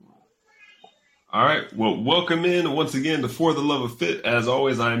All right. Well, welcome in once again to For the Love of Fit. As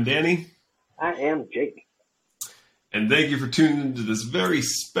always, I'm Danny. I am Jake. And thank you for tuning into this very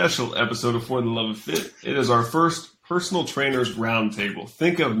special episode of For the Love of Fit. It is our first personal trainers roundtable.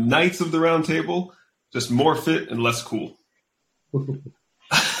 Think of Knights of the Round Table, just more fit and less cool.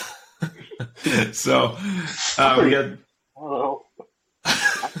 So, we got... Oh, I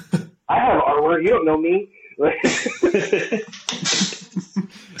have armor. You don't know me.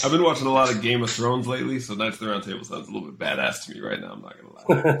 I've been watching a lot of Game of Thrones lately, so Knights of the Round Table sounds a little bit badass to me right now. I'm not going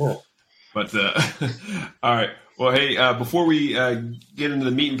to lie. But, all right. Well, hey, before we get into the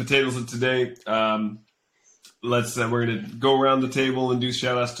meat and potatoes of today, we're going to go around the table and do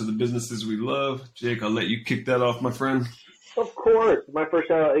shout-outs to the businesses we love. Jake, I'll let you kick that off, my friend. Of course. My first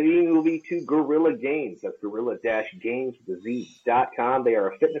shout-out will be to Gorilla Games. That's gorilla-games.com. They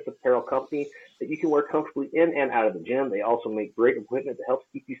are a fitness apparel company that you can wear comfortably in and out of the gym. They also make great equipment that helps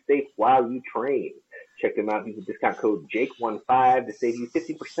keep you safe while you train. Check them out. Use the discount code JAKE15 to save you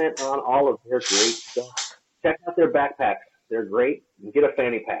 50% on all of their great stuff. Check out their backpacks. They're great. And get a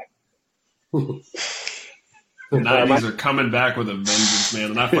fanny pack. The 90s are coming back with a vengeance, man,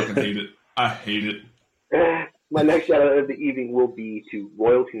 and I fucking hate it. I hate it. My next shout-out of the evening will be to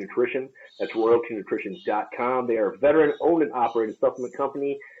Royalty Nutrition. That's royaltynutrition.com. They are a veteran-owned and operated supplement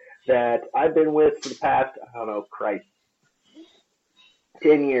company that I've been with for the past,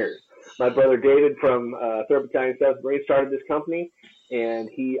 10 years. My brother David from 3rd Battalion 7th Marine started this company, and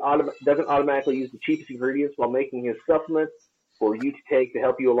he doesn't automatically use the cheapest ingredients while making his supplements for you to take to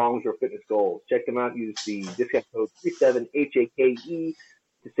help you along with your fitness goals. Check them out. Use the discount code 37HAKE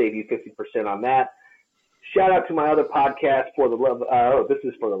to save you 50% on that. Shout out to my other podcast, this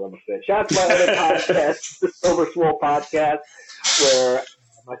is For the Love of Fit. Shout out to my other podcast, the Silver Swirl Podcast, where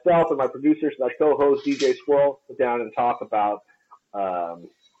myself and my producer / co-host DJ Swirl sit down and talk about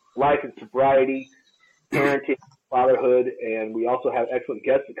life and sobriety, parenting, fatherhood, and we also have excellent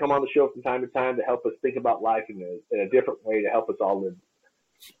guests that come on the show from time to time to help us think about life in a different way to help us all live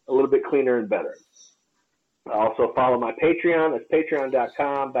a little bit cleaner and better. Also follow my Patreon. That's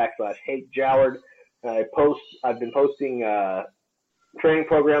patreon.com/HateJoward. I've been posting training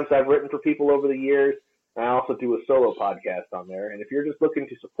programs I've written for people over the years. I also do a solo podcast on there. And if you're just looking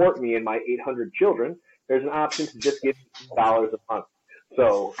to support me and my 800 children, there's an option to just give me $2 a month.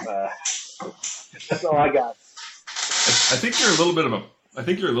 So that's all I got. I think you're a little bit of a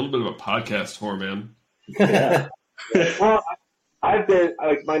podcast whore, man. Yeah. Well, I've been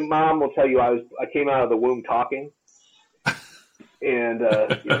like my mom will tell you I came out of the womb talking, and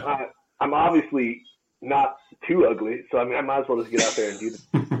I'm obviously not too ugly, so I mean I might as well just get out there and do this.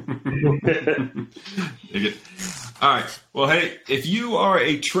 All right. Well, hey, if you are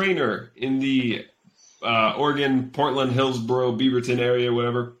a trainer in the Oregon, Portland, Hillsboro, Beaverton area,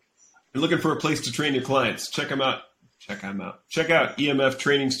 whatever, you're looking for a place to train your clients, check them out. Check out EMF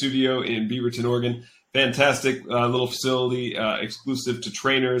Training Studio in Beaverton, Oregon. Fantastic little facility, exclusive to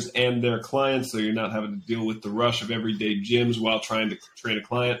trainers and their clients, so you're not having to deal with the rush of everyday gyms while trying to train a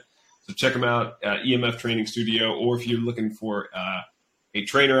client. So check them out, EMF Training Studio, or if you're looking for a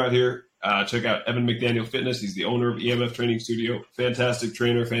trainer out here, check out Evan McDaniel Fitness. He's the owner of EMF Training Studio. Fantastic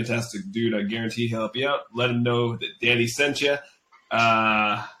trainer, fantastic dude. I guarantee he'll help you out. Let him know that Danny sent you.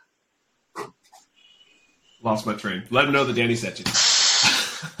 Lost my train. Let him know that Danny sent you.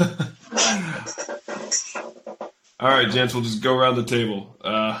 All right, gents, we'll just go around the table.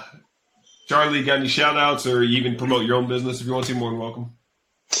 Charlie, got any shout-outs or you even promote your own business if you want to? More than welcome.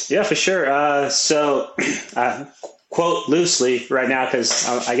 Yeah, for sure. So, quote loosely right now because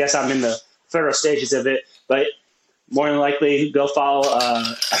I guess I'm in the federal stages of it, but more than likely go follow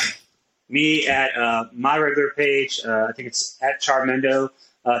me at my regular page. I think it's at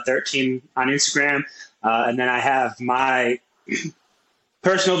Charmendo13 on Instagram. And then I have my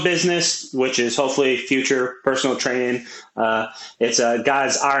personal business, which is hopefully future personal training. It's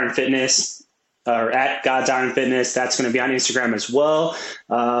God's Iron Fitness, or at God's Iron Fitness. That's going to be on Instagram as well.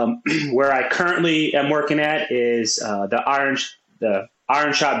 Where I currently am working at is the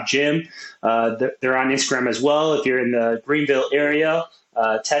Iron Shop Gym. They're on Instagram as well. If you're in the Greenville area,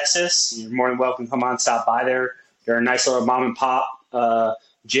 Texas, you're more than welcome to come on, stop by there. They're a nice little mom and pop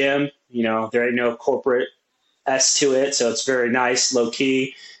gym. You know, there ain't no corporate S to it, so it's very nice, low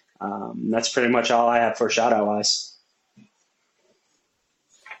key. That's pretty much all I have for shout out wise.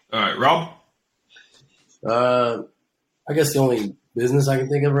 All right, Rob. I guess the only business I can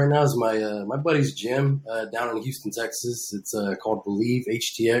think of right now is my buddy's gym down in Houston, Texas. It's called Believe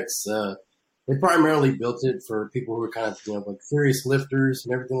HTX. They primarily built it for people who are kind of like serious lifters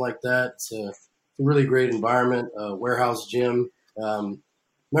and everything like that. It's a really great environment, warehouse gym.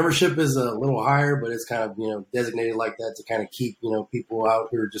 membership is a little higher, but it's kind of, designated like that to kind of keep, people out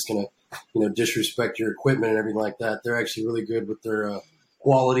who are just going to, disrespect your equipment and everything like that. They're actually really good with their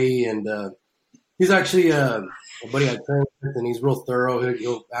quality. And he's actually a buddy I train with, and he's real thorough.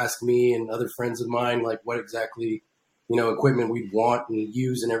 He'll ask me and other friends of mine, like, what exactly, equipment we'd want and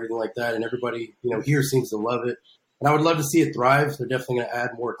use and everything like that. And everybody, here seems to love it. And I would love to see it thrive. They're definitely going to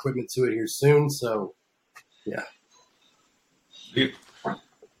add more equipment to it here soon. So, yeah.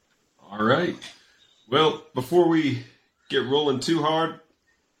 All right. Well, before we get rolling too hard,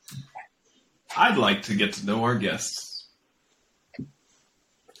 I'd like to get to know our guests.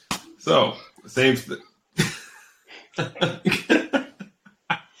 So, same thing.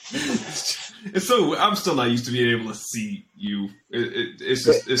 It's so I'm still not used to being able to see you. It's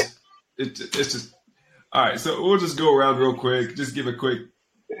just all right. So we'll just go around real quick. Just give a quick,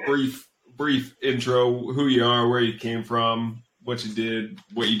 brief intro: who you are, where you came from, what you did,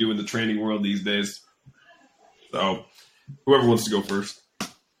 what you do in the training world these days. So, whoever wants to go first.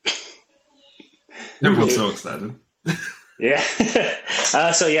 Everyone's so excited. Yeah.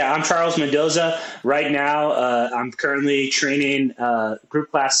 I'm Charles Mendoza. Right now, I'm currently training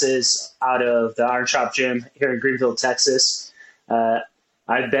group classes out of the Iron Shop Gym here in Greenville, Texas.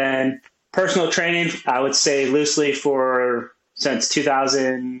 I've been personal training, I would say loosely, since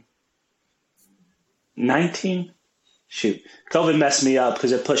 2019. Shoot, COVID messed me up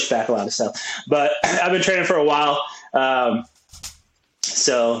because it pushed back a lot of stuff. But I've been training for a while.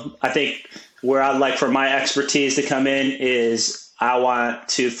 So I think where I'd like for my expertise to come in is I want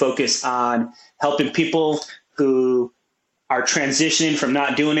to focus on helping people who are transitioning from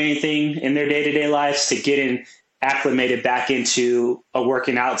not doing anything in their day-to-day lives to getting acclimated back into a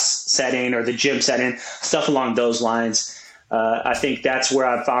working out setting or the gym setting, stuff along those lines. I think that's where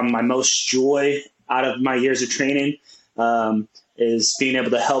I've found my most joy out of my years of training, is being able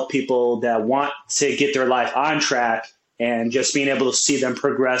to help people that want to get their life on track, and just being able to see them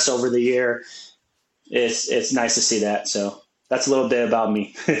progress over the year. It's nice to see that. So that's a little bit about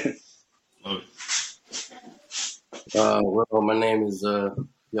me. Well, my name is, y'all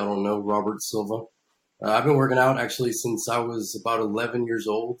don't know, Robert Silva. I've been working out actually since I was about 11 years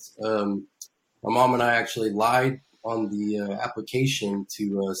old. My mom and I actually lied on the application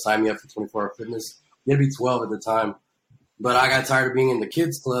to sign me up for 24-hour fitness. You had to be 12 at the time. But I got tired of being in the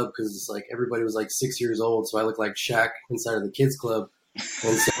kids club because it's like everybody was like 6 years old, so I looked like Shaq inside of the kids club.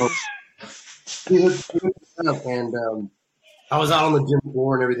 And so he looked up, and I was out on the gym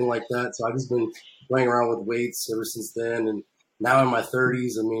floor and everything like that. So I've just been playing around with weights ever since then. And now in my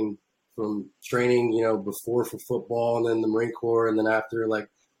 30s, I mean, from training, before for football and then the Marine Corps and then after, like,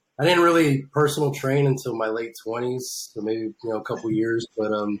 I didn't really personal train until my late 20s, so maybe, a couple years.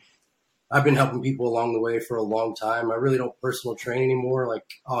 But I've been helping people along the way for a long time. I really don't personal train anymore. Like,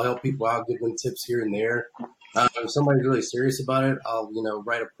 I'll help people out, give them tips here and there. If somebody's really serious about it, I'll,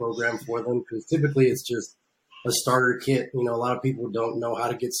 write a program for them, because typically it's just a starter kit. A lot of people don't know how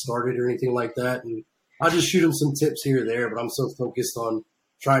to get started or anything like that. And I'll just shoot them some tips here or there, but I'm so focused on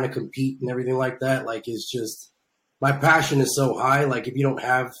trying to compete and everything like that. Like, it's just, my passion is so high. Like, if you don't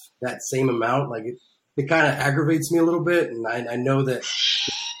have that same amount, like, it kind of aggravates me a little bit. And I know that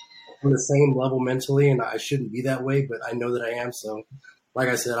on the same level mentally, and I shouldn't be that way, but I know that I am. So, like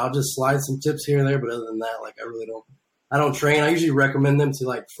I said, I'll just slide some tips here and there, but other than that, like, I don't train. I usually recommend them to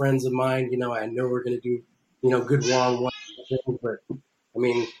like friends of mine. I know we're going to do, good one-on-one things, but I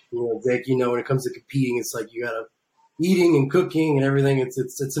mean, Jake, when it comes to competing, it's like you got to eating and cooking and everything.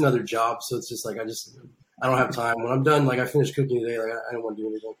 It's another job. So it's just like, I don't have time. When I'm done, like, I finished cooking today, like, I don't want to do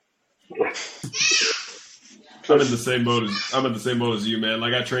anything. I'm in the same boat as you, man.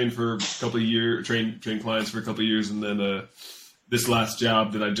 Like, I trained for a couple of years, trained clients for a couple of years, and then this last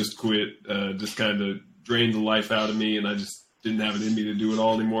job that I just quit just kind of drained the life out of me, and I just didn't have it in me to do it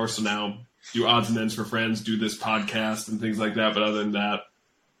all anymore. So now do odds and ends for friends, do this podcast and things like that. But other than that,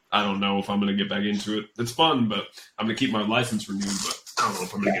 I don't know if I'm going to get back into it. It's fun, but I'm going to keep my license renewed, but I don't know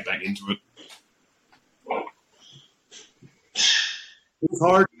if I'm going to get back into it. It's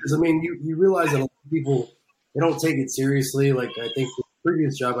hard because, I mean, you realize that a lot of people, they don't take it seriously. Like, I think the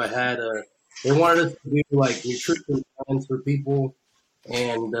previous job I had, they wanted us to do like nutrition plans for people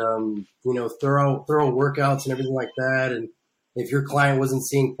and, thorough workouts and everything like that. And if your client wasn't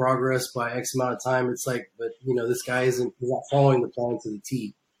seeing progress by X amount of time, it's like, but, this guy he's not following the plan to the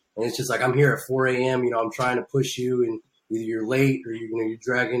T. And it's just like, I'm here at 4 a.m., I'm trying to push you, and either you're late or you're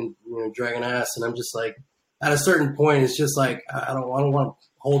dragging ass. And I'm just like, at a certain point, it's just like, I don't want to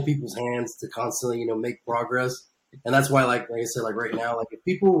hold people's hands to constantly, make progress. And that's why, like I said, like right now, like if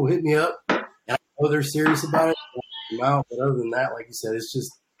people will hit me up and I know they're serious about it, I'll help them out. But other than that, like you said, it's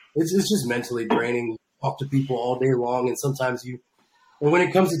just, it's just mentally draining. You talk to people all day long, and sometimes and when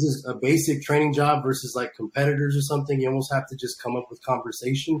it comes to just a basic training job versus like competitors or something, you almost have to just come up with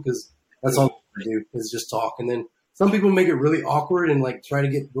conversation because that's all you do is just talk. And then some people make it really awkward and like try to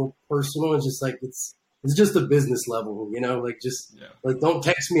get real personal. It's just like it's just a business level, like just like don't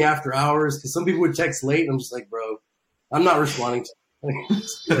text me after hours because some people would text late. And I'm just like, bro, I'm not responding to.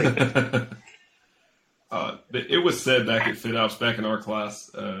 It was said back at FitOps, back in our class.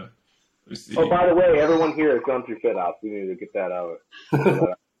 Oh, by the way, everyone here has gone through FitOps. We need to get that out.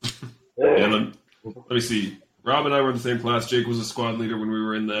 Let me see. Rob and I were in the same class. Jake was a squad leader when we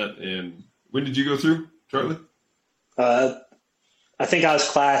were in that. And when did you go through, Charlie? I think I was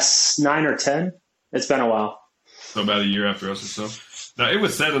class 9 or 10. It's been a while. So about a year after us or so. Now, it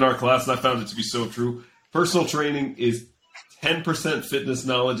was said in our class, and I found it to be so true, personal training is 10% fitness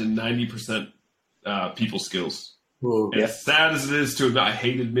knowledge and 90% people skills. As sad as it is to admit, I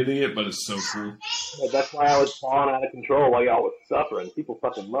hate admitting it, but it's so true. Yeah, that's why I was falling out of control while y'all was suffering. People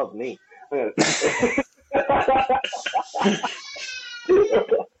fucking love me. I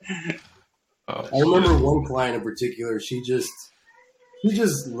remember one client in particular. She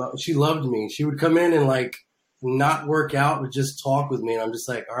loved me. She would come in and like not work out, but just talk with me. And I'm just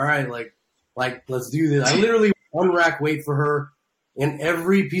like, all right, like let's do this. I literally unrack weight for her. And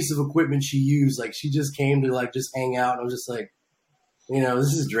every piece of equipment she used, like she just came to like just hang out. And I was just like,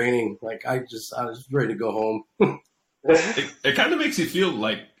 this is draining. Like I was ready to go home. It kind of makes you feel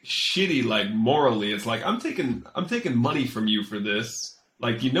like shitty, like morally. It's like I'm taking money from you for this.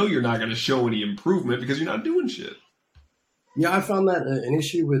 Like you're not going to show any improvement because you're not doing shit. Yeah, I found that an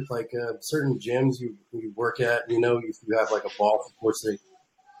issue with like certain gyms you work at. If you have like a boss, of course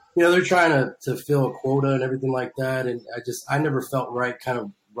they're trying to fill a quota and everything like that. And I never felt right kind of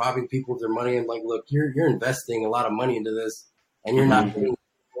robbing people of their money. And like, look, you're investing a lot of money into this and you're not getting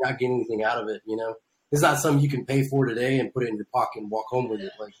anything out of it. It's not something you can pay for today and put it in your pocket and walk home with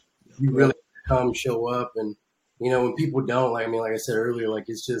it. Like you really come show up. And, when people don't, like I said earlier, like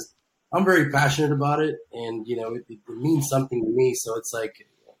it's just, I'm very passionate about it. And, it means something to me. So it's like,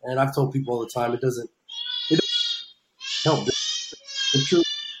 and I've told people all the time, it doesn't help the truth.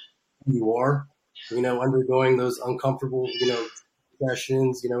 You are, undergoing those uncomfortable,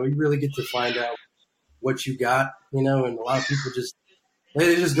 sessions, you really get to find out what you got, and a lot of people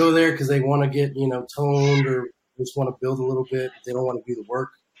they just go there because they want to get, toned or just want to build a little bit. They don't want to do the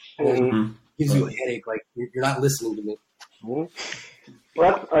work. And it gives you a headache. Like you're not listening to me. Mm-hmm.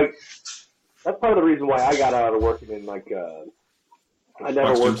 Well, that's part of the reason why I got out of working in I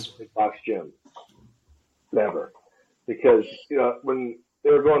never worked in a box gym. Never. Because, when they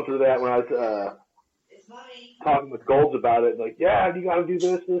were going through that when I was talking with Golds about it. Like, yeah, you got to do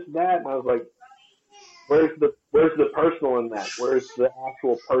this, and that. And I was like, where's the personal in that? Where's the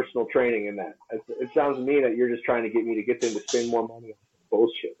actual personal training in that? It sounds to me that you're just trying to get me to get them to spend more money on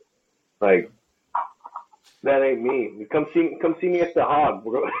bullshit. Like, that ain't me. Come see me at the Hog.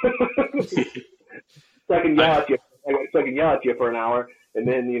 So I can yell at you for an hour, and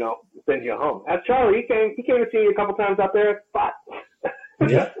then send you home. That's Charlie. He came to see you a couple times out there. Spot.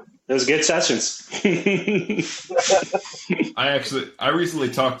 Yeah, those good sessions. I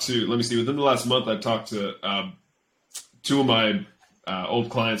recently talked to, within the last month, I've talked to two of my old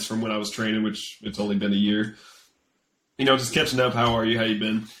clients from when I was training, which it's only been a year. Just catching up. How are you? How you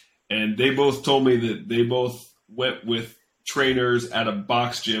been? And they both told me that they both went with trainers at a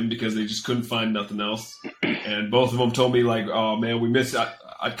box gym because they just couldn't find nothing else. And both of them told me like, oh man, we missed it.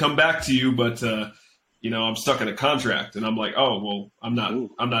 I'd come back to you, but I'm stuck in a contract. And I'm like, oh, well, I'm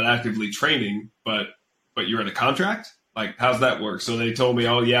not actively training, but you're in a contract? Like, how's that work? So they told me,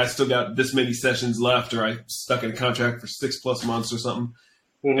 oh yeah, I still got this many sessions left, or I stuck in a contract for 6+ months or something.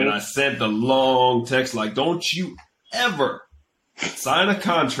 Mm-hmm. And I sent the long text like, don't you ever sign a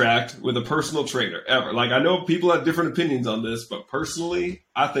contract with a personal trainer, ever. Like, I know people have different opinions on this, but personally,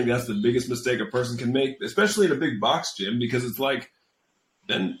 I think that's the biggest mistake a person can make, especially in a big box gym, because it's like,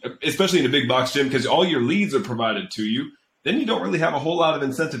 then, especially in a big box gym, because all your leads are provided to you, then you don't really have a whole lot of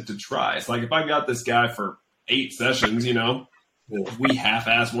incentive to try. It's like, if I got this guy for 8 sessions, if we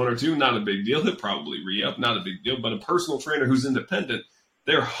half-ass 1 or 2, not a big deal. He'll probably re-up, not a big deal. But a personal trainer who's independent,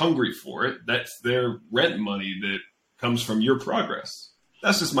 they're hungry for it. That's their rent money that comes from your progress.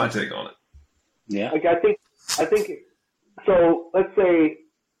 That's just my take on it. Yeah. Like, I think so. Let's say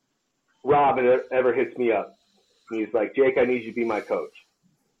Rob ever hits me up and he's like, Jake, I need you to be my coach.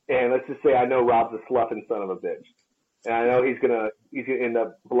 And let's just say I know Rob's a sloughing son of a bitch, and I know he's gonna end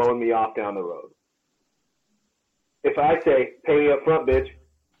up blowing me off down the road. If I say, pay me up front, bitch,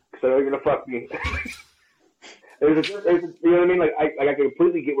 because I know you're gonna fuck me, you know what I mean? Like I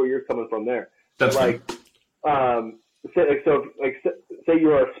completely get where you're coming from there. That's like, say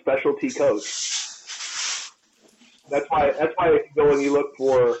you're a specialty coach. That's why if you go and you look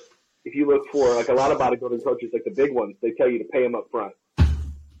for like a lot of bodybuilding coaches, like the big ones, they tell you to pay them up front.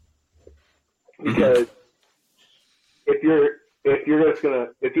 Because if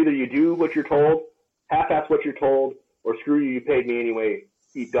either you do what you're told, half-ass what you're told, or screw you, you paid me anyway,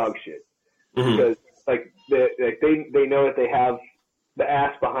 eat dog shit. Because like they know that they have the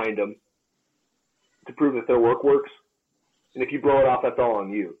ass behind them to prove that their work works, and if you blow it off, that's all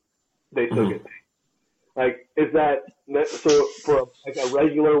on you. They still get paid. Like, is that so for like a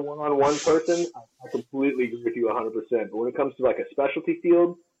regular one-on-one person? I completely agree with you 100%. But when it comes to like a specialty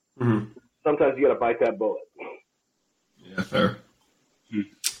field, sometimes you got to bite that bullet. Yeah, fair.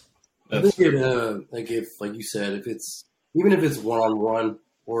 I think like you said, if it's one-on-one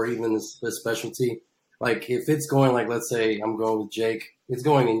or even a specialty, like if it's going, like, let's say I'm going with Jake, it's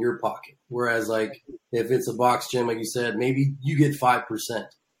going in your pocket. Whereas like if it's a box gym, like you said, maybe you get 5%.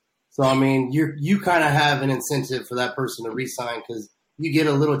 So, I mean, you kind of have an incentive for that person to re-sign because you get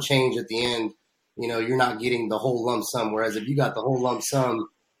a little change at the end. You know, you're not getting the whole lump sum. Whereas if you got the whole lump sum,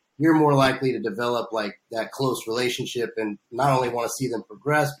 you're more likely to develop like that close relationship and not only want to see them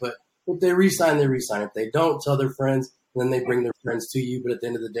progress, but if they re-sign, they re-sign. If they don't, tell their friends, then they bring their friends to you. But at the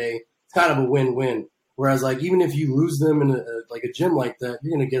end of the day, it's kind of a win-win. Whereas like even if you lose them in a gym like that,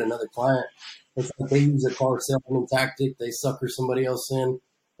 you're going to get another client. It's like they use a car salesman tactic. They sucker somebody else in.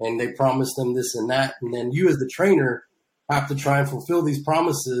 And they promise them this and that. And then you as the trainer have to try and fulfill these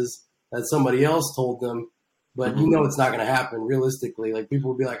promises that somebody else told them. But you know it's not going to happen realistically. Like people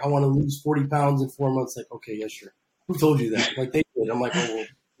will be like, I want to lose 40 pounds in 4 months. Like, okay, yeah, sure. Who told you that? Like they did. I'm like, oh, well,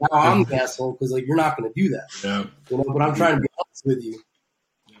 now I'm the asshole because like you're not going to do that. Yeah. You know, but I'm trying to be honest with you.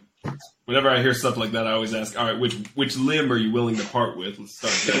 Whenever I hear stuff like that, I always ask, all right, which limb are you willing to part with? Let's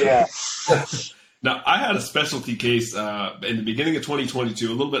start there. Yeah. Now, I had a specialty case in the beginning of 2022,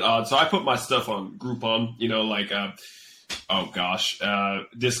 a little bit odd. So I put my stuff on Groupon, you know, like,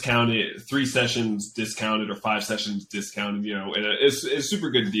 discounted, 3 sessions discounted or 5 sessions discounted, you know, and it's a super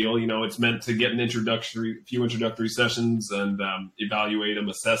good deal. You know, it's meant to get few introductory sessions and evaluate them,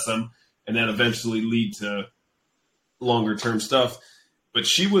 assess them, and then eventually lead to longer term stuff. But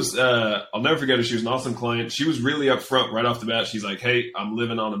she was, I'll never forget her. She was an awesome client. She was really upfront right off the bat. She's like, hey, I'm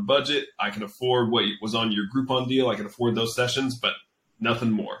living on a budget. I can afford what was on your Groupon deal. I can afford those sessions, but nothing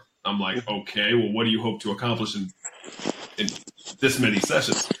more. I'm like, okay, well, what do you hope to accomplish in this many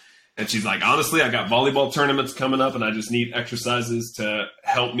sessions? And she's like, honestly, I got volleyball tournaments coming up and I just need exercises to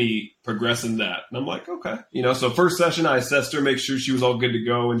help me progress in that. And I'm like, okay. You know, so first session, I assessed her, make sure she was all good to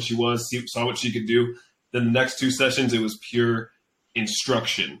go. And she saw what she could do. Then the next 2 sessions, it was pure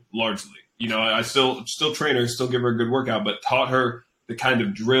instruction largely. You know, I still train her, still give her a good workout, but taught her the kind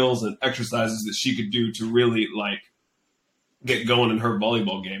of drills and exercises that she could do to really like get going in her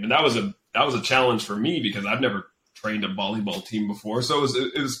volleyball game. And that was a challenge for me because I've never trained a volleyball team before. So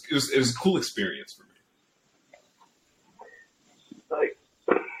it was a cool experience for me. Like,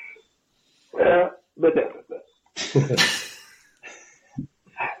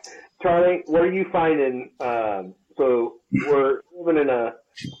 Charlie, what are you finding? So we're living in a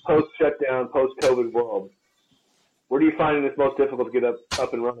post-shutdown, post-COVID world. Where do you find it's most difficult to get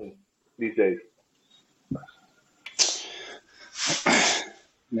up and running these days?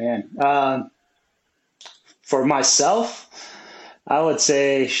 Man, for myself, I would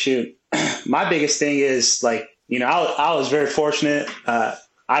say, shoot, my biggest thing is like, you know, I was very fortunate. I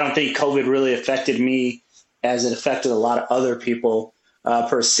don't think COVID really affected me as it affected a lot of other people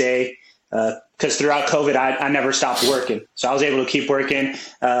per se. Because throughout COVID, I never stopped working. So I was able to keep working.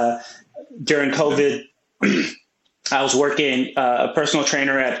 During COVID, I was working a personal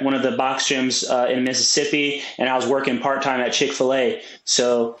trainer at one of the box gyms in Mississippi, and I was working part-time at Chick-fil-A.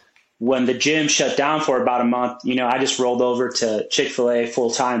 So when the gym shut down for about a month, you know, I just rolled over to Chick-fil-A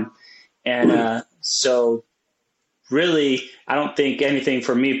full-time. And so really, I don't think anything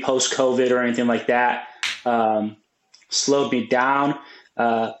for me post-COVID or anything like that slowed me down.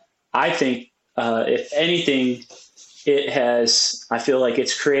 I think, if anything, I feel like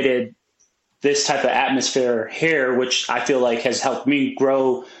it's created this type of atmosphere here, which I feel like has helped me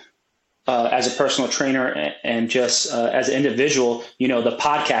grow as a personal trainer and just as an individual, you know, the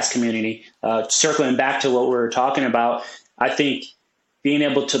podcast community. Circling back to what we were talking about, I think being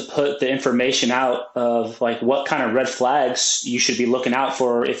able to put the information out of like what kind of red flags you should be looking out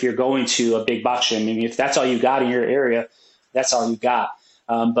for if you're going to a big box gym. I mean, if that's all you got in your area, that's all you got.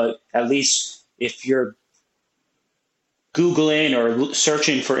 But at least if you're Googling or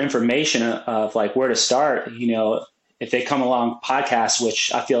searching for information of like where to start, if they come along podcasts,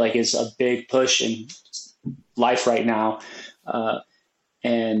 which I feel like is a big push in life right now,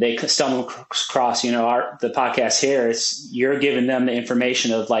 and they stumble across, the podcast here, you're giving them the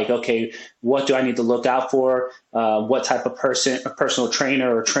information of like, okay, what do I need to look out for? What type of a personal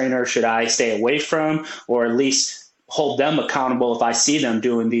trainer or trainer should I stay away from, or at least hold them accountable if I see them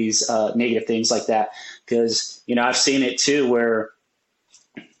doing these negative things like that. Because, I've seen it too, where,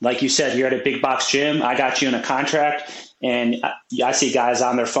 like you said, you're at a big box gym, I got you in a contract, and I see guys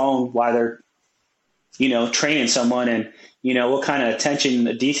on their phone while they're, training someone, and, what kind of attention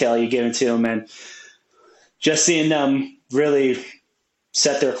and detail you're giving to them, and just seeing them really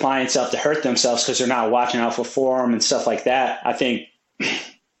set their clients up to hurt themselves because they're not watching out for form and stuff like that. I think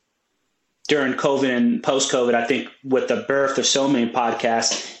during COVID and post-COVID, I think with the birth of so many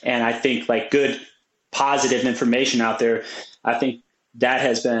podcasts, and I think like good positive information out there, I think that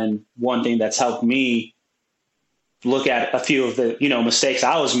has been one thing that's helped me look at a few of the, mistakes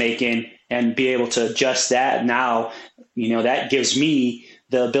I was making and be able to adjust that. Now, that gives me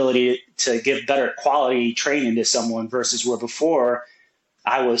the ability to give better quality training to someone versus where before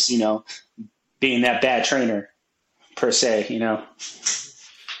I was, being that bad trainer per se,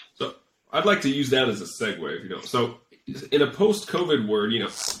 So I'd like to use that as a segue, if you don't. So in a post-COVID world,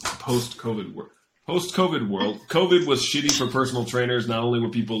 post-COVID world, COVID was shitty for personal trainers. Not only were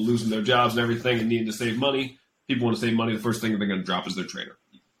people losing their jobs and everything and needing to save money, people want to save money. The first thing they're going to drop is their trainer.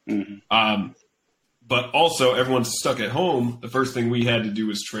 Mm-hmm. But also everyone's stuck at home. The first thing we had to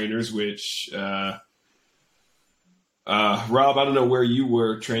do as trainers, which, Rob, I don't know where you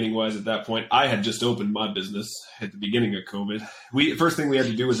were training wise at that point. I had just opened my business at the beginning of COVID. First thing we had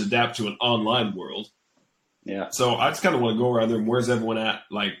to do was adapt to an online world. Yeah. So I just kind of want to go around there and where's everyone at,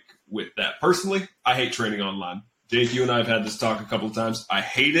 like, with that. Personally, I hate training online. Jake, you and I have had this talk a couple of times. I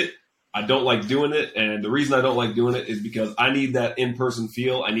hate it. I don't like doing it. And the reason I don't like doing it is because I need that in-person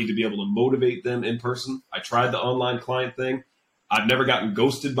feel. I need to be able to motivate them in person. I tried the online client thing. I've never gotten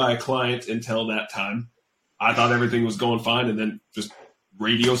ghosted by a client until that time. I thought everything was going fine, and then just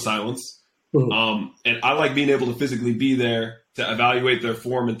radio silence. And I like being able to physically be there to evaluate their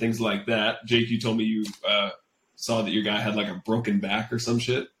form and things like that. Jake, you told me you saw that your guy had like a broken back or some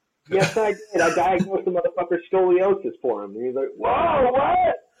shit. Yes, I did. I diagnosed the motherfucker scoliosis for him. And he's like, whoa,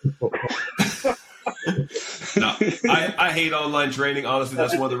 what? No, I hate online training. Honestly,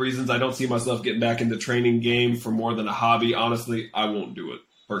 that's one of the reasons I don't see myself getting back into training game for more than a hobby. Honestly, I won't do it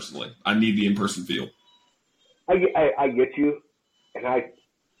personally. I need the in-person feel. I get you, and I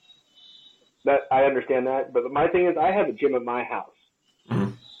understand that. But my thing is, I have a gym at my house, mm-hmm.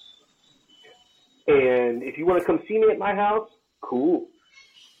 And if you want to come see me at my house, cool.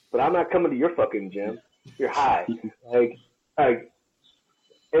 But I'm not coming to your fucking gym. You're high. It's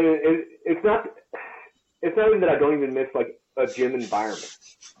not even that I don't even miss like a gym environment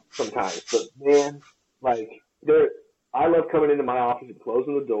sometimes. But man, I love coming into my office and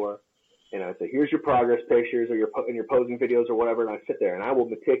closing the door. And I say, here's your progress pictures or your posing videos or whatever, and I sit there and I will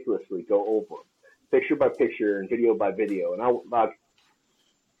meticulously go over them, picture by picture and video by video, and I'll like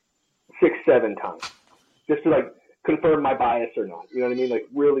 6-7 times just to like confirm my bias or not. You know what I mean? Like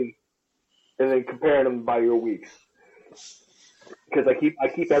really, and then comparing them by your weeks because I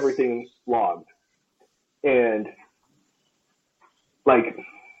keep everything logged, and like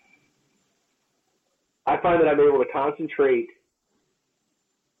I find that I'm able to concentrate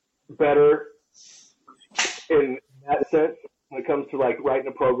better in that sense when it comes to like writing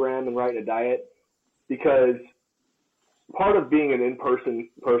a program and writing a diet, because part of being an in-person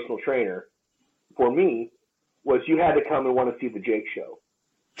personal trainer for me was you had to come and want to see the Jake show.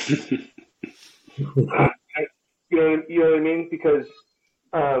 you know what I mean? Because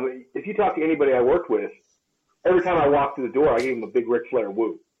if you talk to anybody I worked with, every time I walked through the door, I gave them a big Ric Flair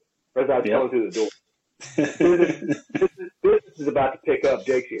woo as I was going through the door. This is about to pick up.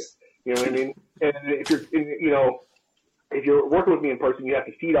 Jake's here. You know what I mean? And if you're working with me in person, you have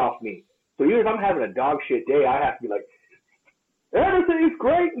to feed off me. So even if I'm having a dog shit day, I have to be like, everything's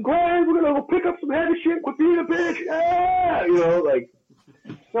great and grand. We're gonna go pick up some heavy shit. Quit being a bitch. Ah!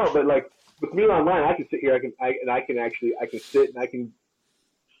 No, but like with me online, I can sit here. I can sit and I can.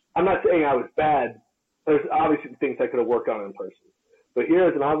 I'm not saying I was bad. There's obviously things I could have worked on in person. But here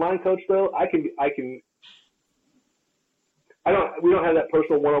as an online coach, though, we don't have that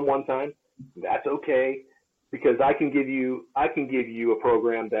personal one-on-one time. That's okay, because I can give you a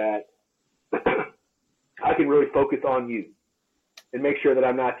program that I can really focus on you and make sure that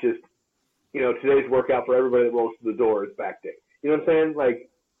I'm not just, today's workout for everybody that rolls to the door is back day. You know what I'm saying? Like,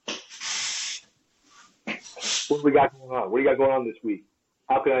 What we got going on? What do you got going on this week?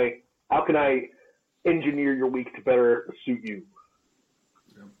 How can I engineer your week to better suit you?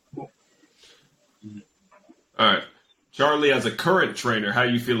 All right, Charlie, as a current trainer, how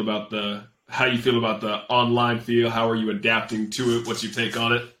you feel about the online feel? How are you adapting to it? What's your take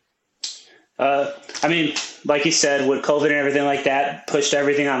on it? I mean, like you said, with COVID and everything like that, pushed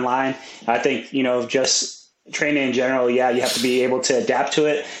everything online. I think, just training in general, you have to be able to adapt to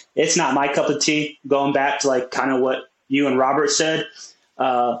it. It's not my cup of tea. Going back to like kind of what you and Robert said,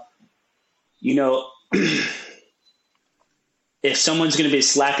 if someone's going to be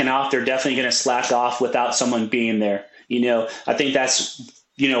slacking off, they're definitely going to slack off without someone being there. I think that's,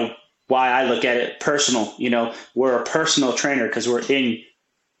 why I look at it personal. We're a personal trainer because we're in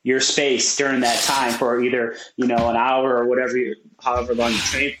your space during that time for either, an hour or whatever, however long you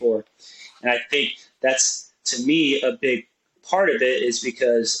train for. And I think that's, to me, a big part of it is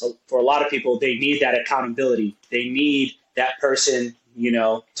because for a lot of people, they need that accountability. They need that person,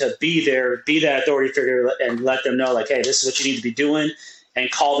 to be there, be that authority figure and let them know like, hey, this is what you need to be doing, and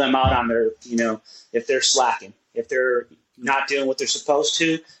call them out on their, if they're slacking, if they're not doing what they're supposed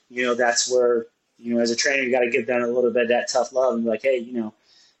to, that's where, as a trainer, you got to give them a little bit of that tough love and be like, hey,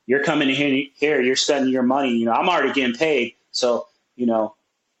 you're coming in here, you're spending your money, I'm already getting paid. So,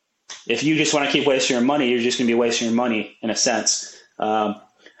 if you just want to keep wasting your money, you're just going to be wasting your money in a sense.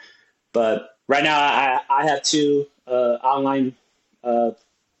 But right now I have two online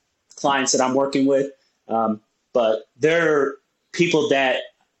clients that I'm working with. But they're people that,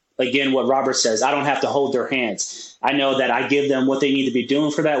 again, what Robert says, I don't have to hold their hands. I know that I give them what they need to be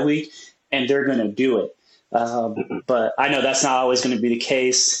doing for that week, and they're going to do it. But I know that's not always going to be the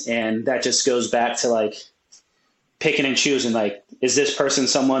case. And that just goes back to like picking and choosing, like, is this person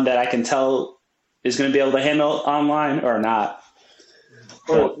someone that I can tell is going to be able to handle online or not?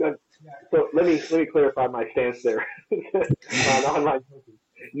 So let me clarify my stance there on online coaching.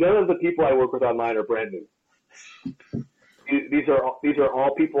 None of the people I work with online are brand new. These are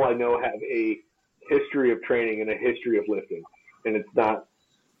all people I know have a history of training and a history of lifting, and it's not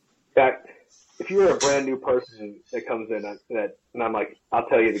that. If you're a brand new person that comes in, and I'm like, I'll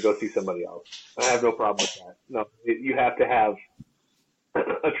tell you to go see somebody else. I have no problem with that. No, you have to have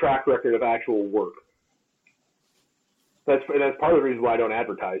a track record of actual work. That's part of the reason why I don't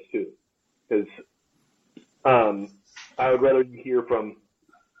advertise too, because I would rather you hear from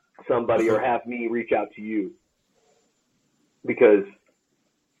somebody or have me reach out to you, because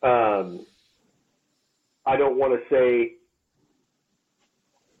I don't want to say.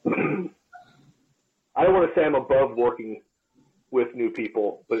 I don't want to say I'm above working with new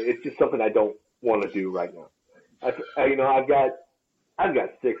people, but it's just something I don't want to do right now. I've got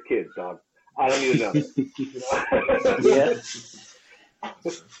 6 kids, dog. I don't need another. Yeah.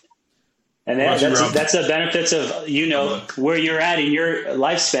 And that's the benefits of, where you're at in your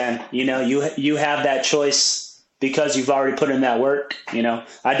lifespan. You have that choice because you've already put in that work. I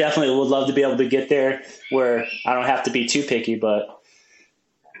definitely would love to be able to get there where I don't have to be too picky, but.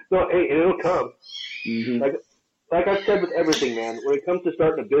 No, hey, and it'll come. Mm-hmm. Like I've said with everything, man, when it comes to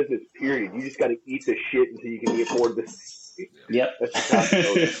starting a business, period, you just got to eat the shit until you can afford this. Yep. That's just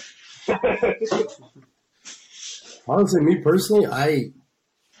how it goes. Honestly, me personally, I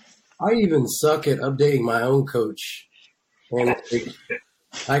even suck at updating my own coach, and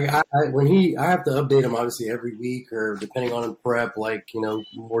I have to update him obviously every week or depending on prep,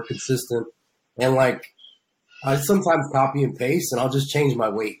 more consistent, and I sometimes copy and paste, and I'll just change my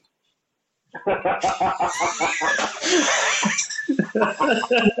weight. Actually,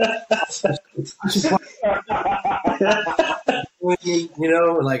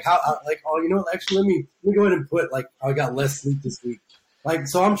 let me go ahead and put I got less sleep this week.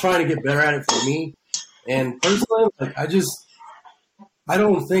 So I'm trying to get better at it for me. And personally, I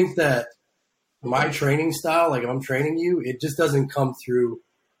don't think that my training style, if I'm training you, it just doesn't come through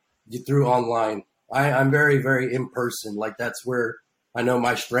online. I'm very, very in person. That's where I know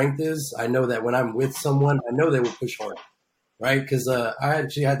my strength is. I know that when I'm with someone, I know they will push hard, right? Because I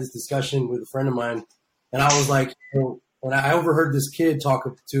actually had this discussion with a friend of mine, and I was like, when I overheard this kid talk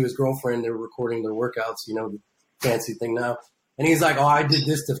to his girlfriend, they were recording their workouts, the fancy thing now, and he's like, "Oh, I did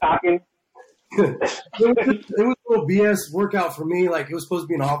this to." It was a little BS workout for me. It was supposed to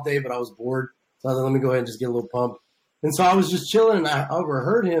be an off day, but I was bored, so I was like, "Let me go ahead and just get a little pump." And so I was just chilling, and I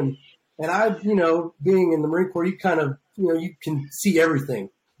overheard him. And being in the Marine Corps, you kind of, you can see everything.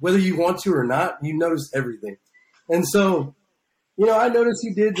 Whether you want to or not, you notice everything. And so, I noticed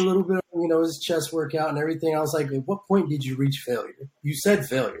he did a little bit of, his chest workout and everything. I was like, at what point did you reach failure? You said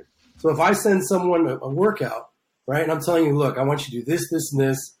failure. So if I send someone a workout, right, and I'm telling you, look, I want you to do this, this,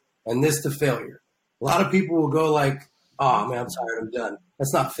 and this to failure. A lot of people will go like, "Oh man, I'm tired, I'm done."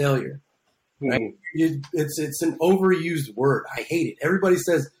 That's not failure, right? It's an overused word. I hate it. Everybody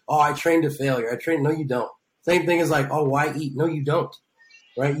says, "Oh, I trained to failure. I trained." No, you don't. Same thing as like, "Oh, why eat?" No, you don't.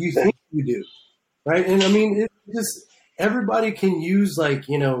 Right? You think you do, right? And I mean, it just everybody can use like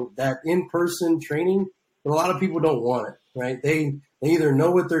that in-person training, but a lot of people don't want it, right? They either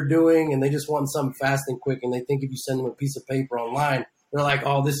know what they're doing and they just want something fast and quick, and they think if you send them a piece of paper online, they're like,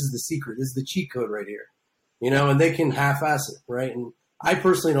 "Oh, this is the secret. This is the cheat code right here," and they can half-ass it, right? And I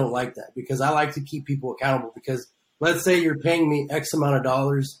personally don't like that because I like to keep people accountable. Because let's say you're paying me X amount of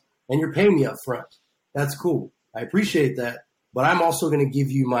dollars and you're paying me up front. That's cool. I appreciate that, but I'm also going to give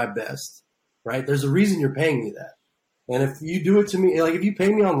you my best, right? There's a reason you're paying me that. And if you do it to me, like if you pay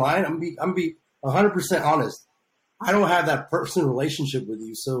me online, I'm be 100% honest. I don't have that personal relationship with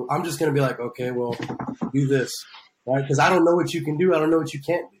you. So I'm just going to be like, okay, well, do this, right? Because I don't know what you can do. I don't know what you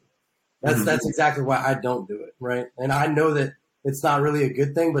can't do. That's exactly why I don't do it, right? And I know that it's not really a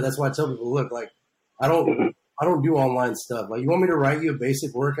good thing, but that's why I tell people, look, like I don't do online stuff. Like you want me to write you a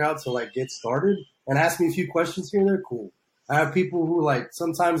basic workout to like get started and ask me a few questions here and there, cool. I have people who like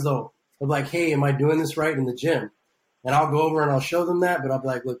sometimes they'll be like, hey, am I doing this right in the gym? And I'll go over and I'll show them that, but I'll be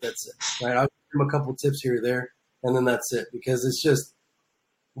like, look, that's it, right? I'll give them a couple tips here or there, and then that's it. Because it's just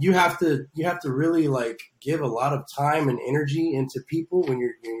you have to really like give a lot of time and energy into people when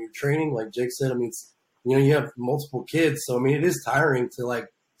you're training. Like Jake said, I mean, you have multiple kids, so I mean, it is tiring to like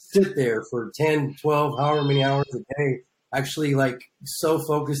sit there for 10, 12, however many hours a day, actually like so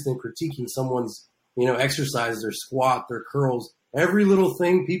focused and critiquing someone's exercise, their squat, their curls. Every little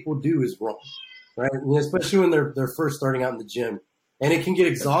thing people do is wrong, right? And especially when they're first starting out in the gym. And it can get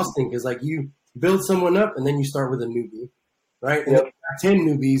exhausting because like you build someone up and then you start with a newbie, right? And then you have 10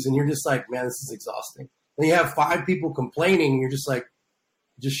 newbies and you're just like, man, this is exhausting. Then you have 5 people complaining and you're just like,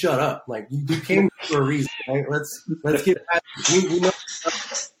 just shut up. Like you came for a reason, right? Let's get past it. We know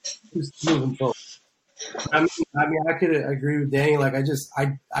who's moving forward. I mean, I could agree with Danny. Like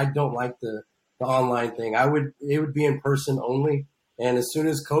I don't like the online thing. It would be in person only. And as soon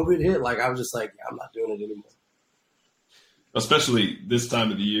as COVID hit, like I was just like, I'm not doing it anymore. Especially this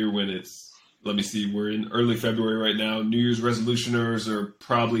time of the year when we're in early February right now. New Year's resolutioners are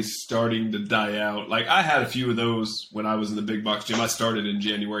probably starting to die out. Like I had a few of those when I was in the big box gym. I started in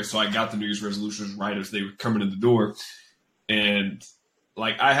January, so I got the New Year's resolutions right as they were coming in the door. And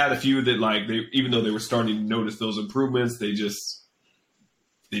like I had a few that like even though they were starting to notice those improvements, they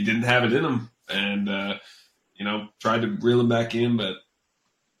didn't have it in them. And tried to reel them back in, but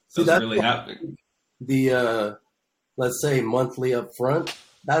it doesn't really happen. The let's say monthly up front,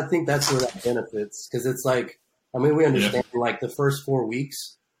 I think that's where that benefits, because it's like, I mean, we understand like the first 4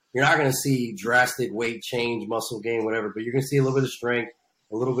 weeks, you're not going to see drastic weight change, muscle gain, whatever, but you're going to see a little bit of strength,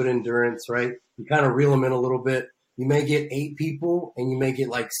 a little bit of endurance, right? You kind of reel them in a little bit. You may get 8 people and you may get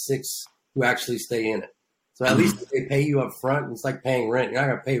like 6 who actually stay in it. So at least if they pay you up front, it's like paying rent. You're not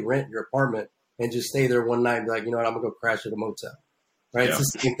going to pay rent in your apartment and just stay there one night and be like, you know what, I'm going to go crash at a motel, right? Yeah.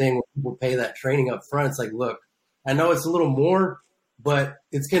 It's the same thing when people pay that training up front. It's like, look, I know it's a little more, but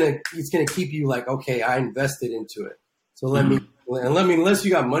it's gonna keep you like, okay, I invested into it. So let me, unless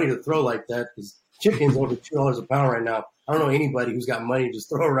you got money to throw like that, because chicken's over $2 a pound right now. I don't know anybody who's got money to just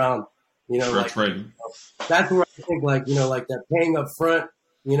throw around, That's right. That's where I think like, like that paying up front,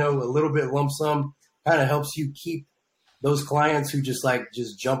 a little bit lump sum kind of helps you keep those clients who just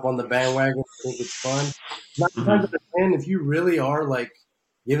jump on the bandwagon and think it's fun. 9 times out of 10, if you really are like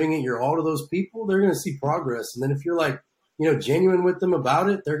giving it your all to those people, they're going to see progress. And then if you're like, genuine with them about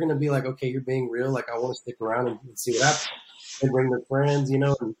it, they're going to be like, okay, you're being real. Like, I want to stick around and see what happens. They bring their friends, and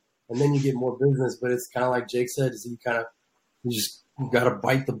then you get more business. But it's kind of like Jake said, is you just got to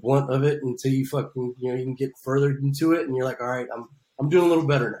bite the blunt of it until you fucking, you can get further into it. And you're like, all right, I'm doing a little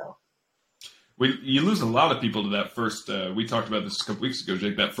better now. You lose a lot of people to that first, we talked about this a couple weeks ago,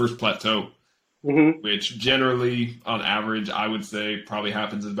 Jake, that first plateau. Which generally, on average, I would say probably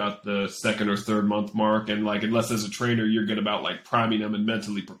happens at about the 2nd or 3rd month mark. And like, unless as a trainer, you're good about like priming them and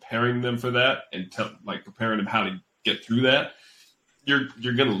mentally preparing them for that and preparing them how to get through that, you're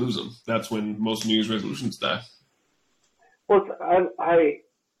going to lose them. That's when most New Year's resolutions die. Well, I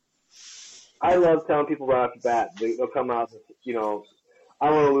love telling people right off the bat, they'll come out and, I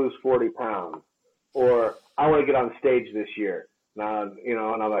want to lose 40 pounds, or I want to get on stage this year. Now,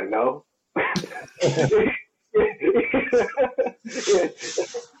 and I'm like, no.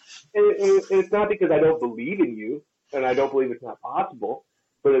 It's not because I don't believe in you and I don't believe it's not possible,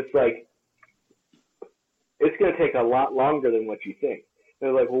 but it's like it's going to take a lot longer than what you think. And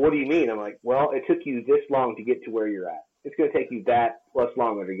they're like, well, what do you mean? I'm like, well, it took you this long to get to where you're at. It's going to take you that plus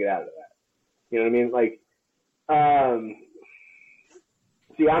longer to get out of that. You know what I mean? Like,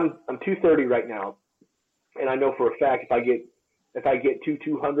 see, I'm 230 right now, and I know for a fact if I get to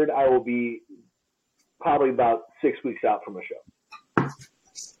 200, I will be probably about 6 weeks out from a show.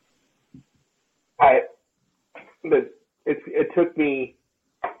 But it took me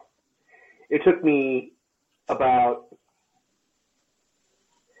it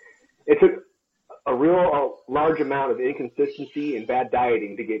took a real large amount of inconsistency and bad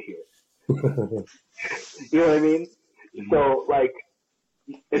dieting to get here. You know what I mean? So, like,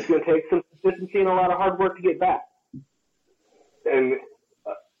 it's going to take some consistency and a lot of hard work to get back. And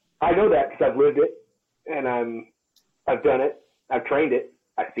I know that because I've lived it, and I've done it, I've trained it,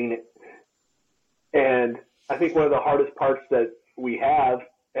 I've seen it. And I think one of the hardest parts that we have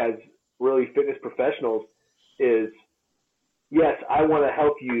as really fitness professionals is, yes, I want to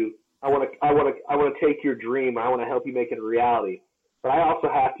help you. I want to take your dream. I want to help you make it a reality. But I also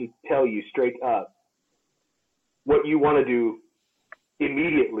have to tell you straight up, what you want to do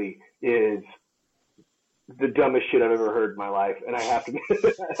immediately is the dumbest shit I've ever heard in my life, and I have to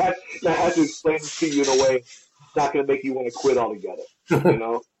explain it to you in a way that's not going to make you want to quit altogether. You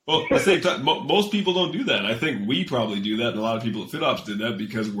know. Well, at the same time, most people don't do that. I think we probably do that, and a lot of people at FitOps did that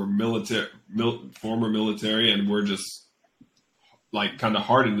because we're former military, and we're just like kind of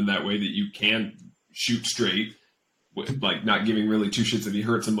hardened in that way that you can shoot straight, with, like, not giving really two shits if he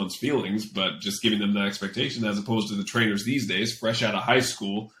hurt someone's feelings, but just giving them that expectation, as opposed to the trainers these days, fresh out of high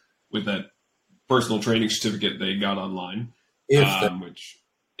school with that personal training certificate they got online, if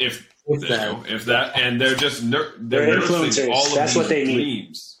that, and they're just they're influencers. All of That's these what they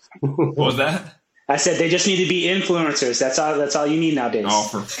dreams. What was that? I said they just need to be influencers. That's all you need nowadays. Oh,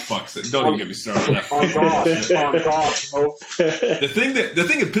 for fuck's sake! Don't even get me started on that. The thing that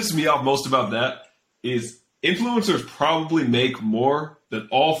pisses me off most about that is influencers probably make more than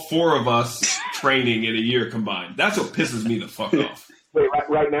all four of us training in a year combined. That's what pisses me the fuck off. Wait,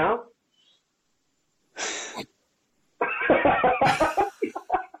 right now?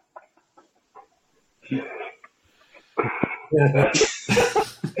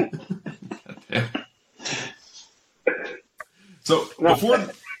 So before,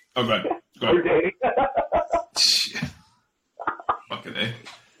 go ahead. Okay. Shit. Fucking A.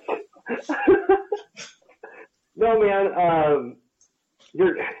 No, man,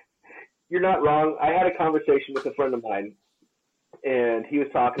 you're not wrong. I had a conversation with a friend of mine, and he was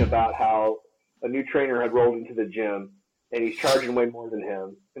talking about how a new trainer had rolled into the gym, and he's charging way more than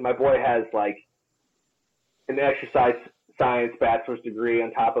him. And my boy has like an exercise science bachelor's degree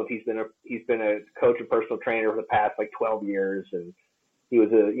on top of he's been a coach and personal trainer for the past like 12 years, and he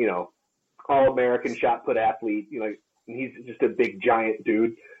was a all-American shot put athlete. And he's just a big giant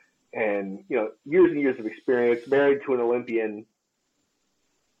dude. And, years and years of experience, married to an Olympian.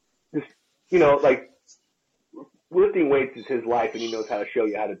 Just, like, lifting weights is his life, and he knows how to show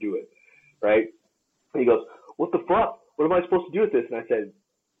you how to do it, right? And he goes, what the fuck? What am I supposed to do with this? And I said,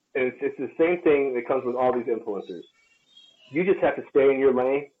 and it's the same thing that comes with all these influencers. You just have to stay in your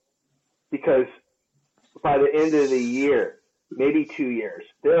lane, because by the end of the year, maybe 2 years,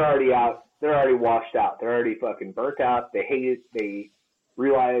 they're already out. They're already washed out. They're already fucking burnt out. They hate it. They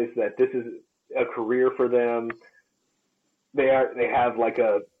realize that this is a career for them. They have like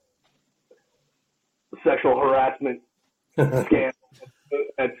a sexual harassment scandal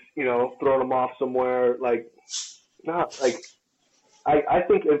that's throwing them off somewhere. Like, not like I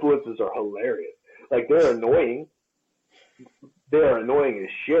think influencers are hilarious. Like, they're annoying. They're annoying as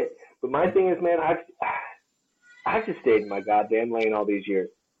shit. But my thing is, man, I've just stayed in my goddamn lane all these years.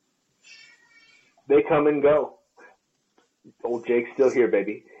 They come and go. Old Jake's still here,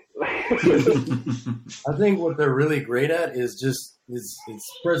 baby. I think what they're really great at is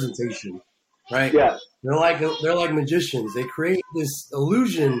it's presentation, right? Yeah. They're like magicians. They create this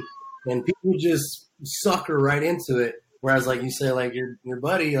illusion, and people just sucker right into it. Whereas, like you say, like your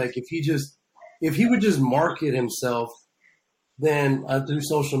buddy, like if he would just market himself, then through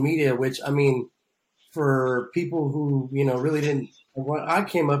social media, which I mean, for people who really didn't. When I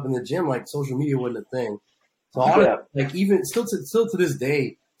came up in the gym, like social media wasn't a thing. So like even still to this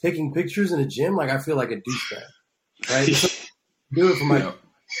day, taking pictures in a gym, like I feel like a douchebag, right? So I do it for my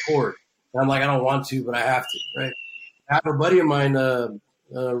sport. And I'm like, I don't want to, but I have to, right? I have a buddy of mine,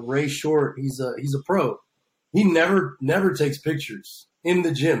 Ray Short. He's a pro. He never takes pictures in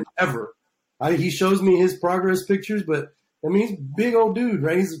the gym ever. He shows me his progress pictures, but I mean, he's a big old dude,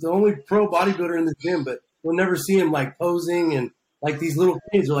 right? He's the only pro bodybuilder in the gym, but you'll never see him like posing, and like these little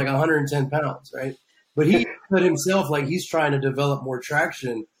kids are like 110 pounds, right? But he put himself like he's trying to develop more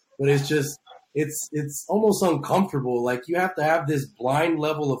traction, but it's almost uncomfortable. Like you have to have this blind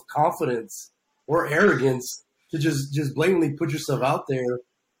level of confidence or arrogance to just blatantly put yourself out there,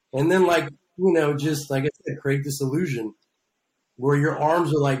 and then like just like I said, create this illusion where your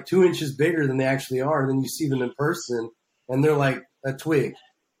arms are like 2 inches bigger than they actually are, and then you see them in person, and they're like a twig.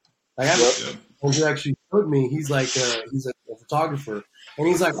 Like I have a friend who actually showed me. He's like he's a photographer, and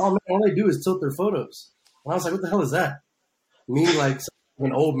he's like, oh man, all they do is tilt their photos. And I was like, what the hell is that? Me like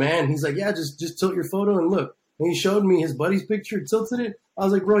an old man. He's like, yeah, just tilt your photo and look. And he showed me his buddy's picture, tilted it. I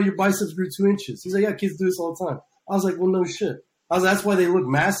was like, bro, your biceps grew 2 inches. He's like, yeah, kids do this all the time. I was like, well, no shit. I was like, that's why they look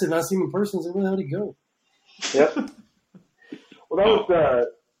massive. And I see him in person. I was like, where the hell did he go? Yep. Well, that was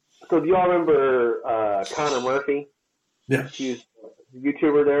so do y'all remember Connor Murphy? Yeah. He's a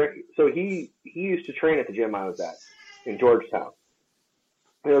YouTuber there. So he used to train at the gym I was at in Georgetown.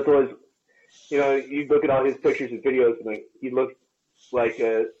 And it was always, you look at all his pictures and videos, and like he looked like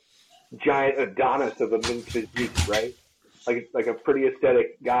a giant Adonis of a men's physique, right? Like a pretty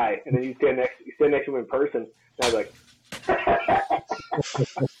aesthetic guy. And then you stand next to him in person, and I was like,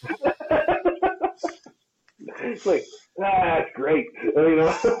 it's like, that's great. You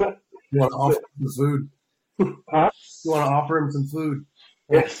want to offer him some food? Huh? You want to offer him some food?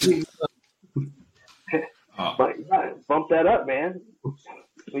 Yes. Bump that up, man.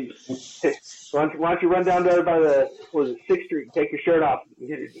 Why don't you run down there by the 6th Street and take your shirt off?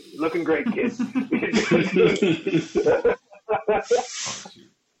 You're looking great, kid.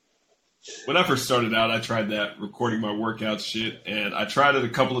 When I first started out, I tried that recording my workout shit, and I tried it a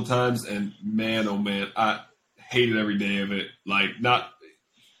couple of times, and man, oh man, I hated every day of it. I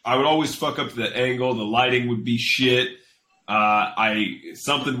would always fuck up the angle, the lighting would be shit.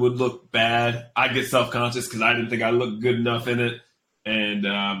 Something would look bad. I'd get self-conscious because I didn't think I looked good enough in it. And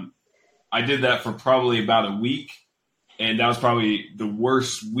I did that for probably about a week, and that was probably the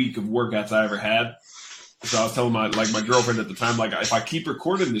worst week of workouts I ever had. So I was telling my girlfriend at the time, like, if I keep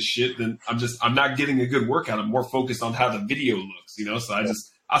recording this shit, then I'm not getting a good workout. I'm more focused on how the video looks, So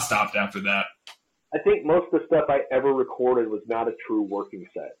I stopped after that. I think most of the stuff I ever recorded was not a true working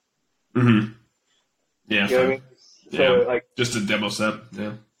set. Mm-hmm. Yeah. You know what I mean? So, just a demo set.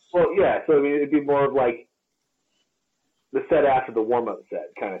 Yeah. Well, yeah. So I mean, it'd be more of like the set after the warm-up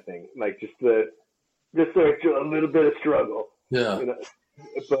set kind of thing, like just a little bit of struggle. Yeah.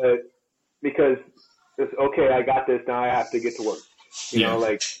 But because it's okay, I got this. Now I have to get to work. The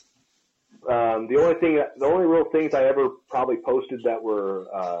only real things I ever probably posted that were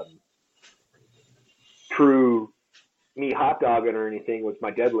true me hot dogging or anything was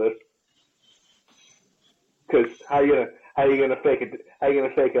my deadlift. Because how are you gonna fake a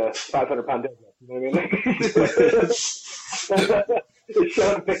 500-pound deadlift? You know what I mean?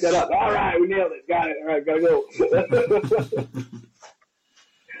 Sean picked that up. All right, we nailed it. Got it. All right, gotta go.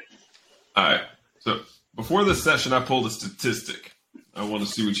 All right. So before this session, I pulled a statistic. I want to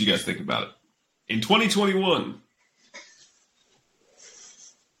see what you guys think about it. In 2021,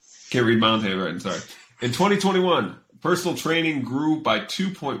 can't read my own handwriting. Sorry. In 2021, personal training grew by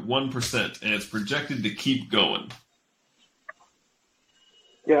 2.1%, and it's projected to keep going.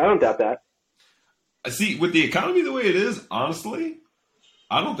 Yeah, I don't doubt that. I see, with the economy the way it is, honestly,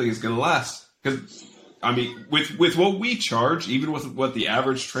 I don't think it's going to last. Because, I mean, with what we charge, even with what the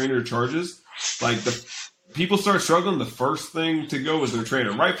average trainer charges, like the people start struggling, the first thing to go is their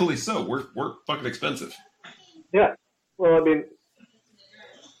trainer. Rightfully so. We're fucking expensive. Yeah. Well, I mean,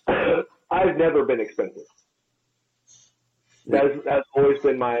 I've never been expensive. That's always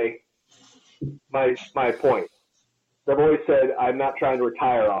been my point. I've always said I'm not trying to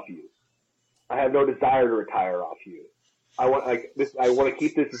retire off you. I have no desire to retire off you. I want to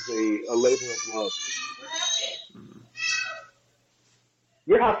keep this as a labor of love.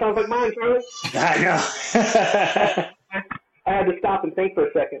 Your house sounds like mine, Charlie. I know. I had to stop and think for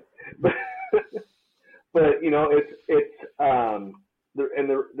a second, but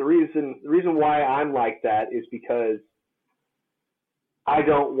the reason why I'm like that is because I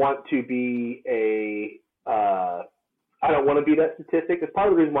don't want to be I don't want to be that statistic. It's part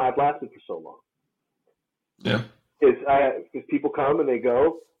of the reason why I've lasted for so long. Yeah. Because people come and they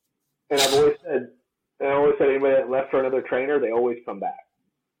go, and I've always said anybody that left for another trainer, they always come back.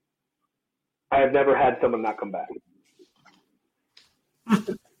 I have never had someone not come back.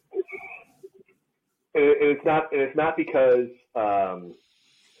 And it's not because I'm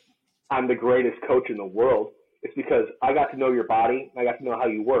the greatest coach in the world. It's because I got to know your body. I got to know how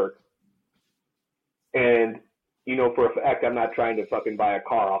you work. And you know for a fact I'm not trying to fucking buy a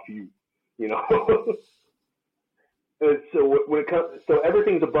car off you. And so when it comes, so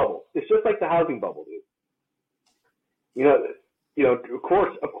everything's a bubble. It's just like the housing bubble, dude. Of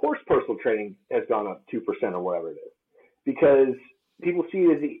course, personal training has gone up 2% or whatever it is, because people see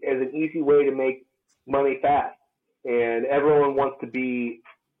it as an easy way to make money fast, and everyone wants to be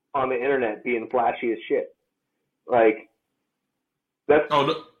on the internet being flashy as shit. Like that's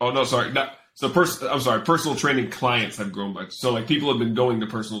sorry. I'm sorry. Personal training clients have grown by people have been going to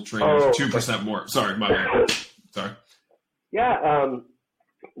personal trainers 2% more. Sorry, my bad. Sorry. Yeah,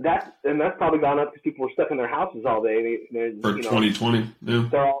 that's probably gone up because people were stuck in their houses all day. For 2020, yeah.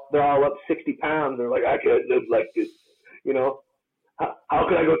 They're all up 60 pounds. They're like, I can't live like this. You know, how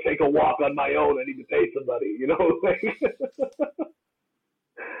can I go take a walk on my own? I need to pay somebody. You know,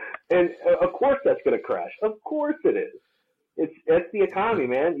 and of course that's going to crash. Of course it is. That's the economy,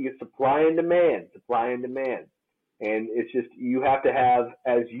 man. You supply and demand, and it's just you have to have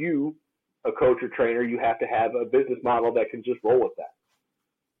as a coach or trainer, you have to have a business model that can just roll with that.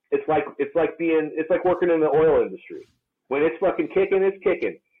 It's like working in the oil industry. When it's fucking kicking, it's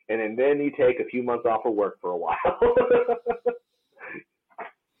kicking. And then you take a few months off of work for a while.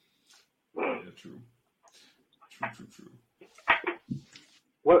 Yeah, true.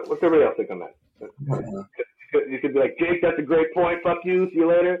 What's everybody else think on that? You could be like, Jake, that's a great point. Fuck you. See you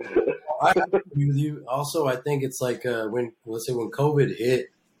later. I agree with you. Also, I think it's like when COVID hit,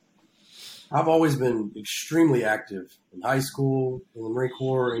 I've always been extremely active in high school, in the Marine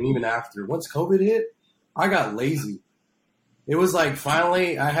Corps, and even after. Once COVID hit, I got lazy. It was like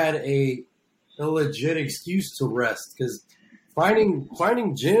finally I had a legit excuse to rest because finding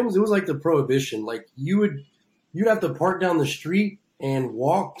gyms, it was like the prohibition. Like you'd have to park down the street and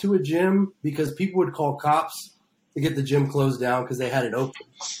walk to a gym because people would call cops to get the gym closed down because they had it open,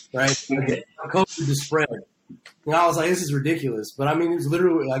 right? COVID to spread. And I was like, this is ridiculous. But I mean, it was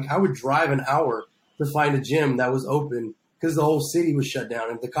literally like I would drive an hour to find a gym that was open because the whole city was shut down.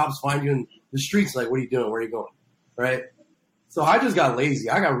 And if the cops find you in the streets, like, what are you doing? Where are you going? Right? So I just got lazy.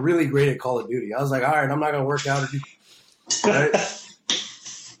 I got really great at Call of Duty. I was like, all right, I'm not going to work out or do right?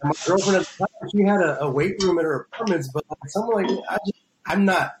 And my girlfriend at the time, she had a weight room in her apartments, but someone like me, I'm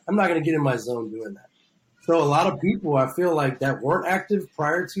not going to get in my zone doing that. So a lot of people, I feel like, that weren't active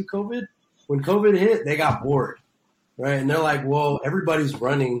prior to COVID, when COVID hit, they got bored, right? And they're like, well, everybody's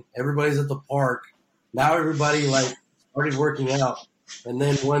running. Everybody's at the park. Now everybody, like, started working out. And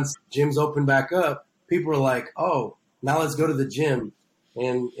then once gyms opened back up, people were like, oh, now let's go to the gym.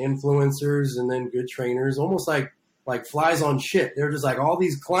 And influencers and then good trainers, almost like flies on shit. They're just like all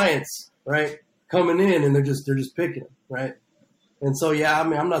these clients, right, coming in, and they're just picking them, right? And so, yeah, I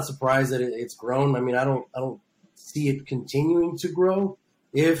mean, I'm not surprised that it's grown. I mean, I don't see it continuing to grow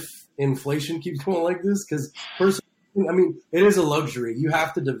if inflation keeps going like this, because I mean, it is a luxury. You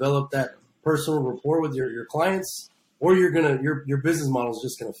have to develop that personal rapport with your clients, or your business model is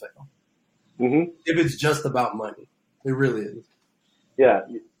just gonna fail. Mm-hmm. If it's just about money, it really is. Yeah,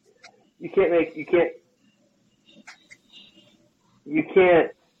 you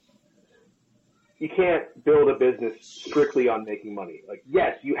can't build a business strictly on making money. Like,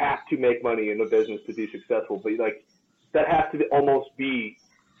 yes, you have to make money in a business to be successful, but like that has to almost be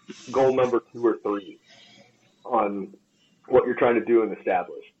goal number 2 or 3 on what you're trying to do and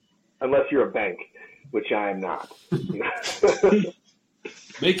establish. Unless you're a bank, which I am not.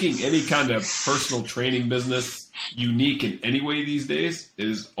 Making any kind of personal training business unique in any way these days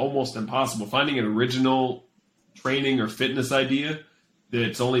is almost impossible. Finding an original training or fitness idea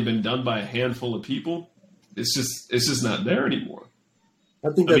that's only been done by a handful of people, it's just not there anymore. I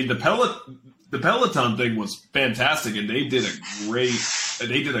mean, the Peloton thing was fantastic, and they did a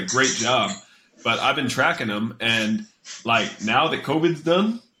great job. But I've been tracking them, and like now that COVID's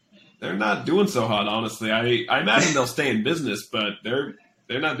done, they're not doing so hot. Honestly, I imagine they'll stay in business, but they're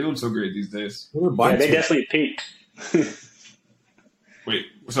not doing so great these days. Yeah, they definitely peaked. Wait,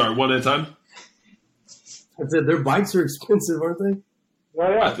 sorry, one at a time. I said their bikes are expensive, aren't they? Oh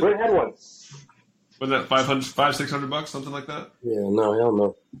yeah, Brent had one. Was that $500-$600, something like that? Yeah, no, hell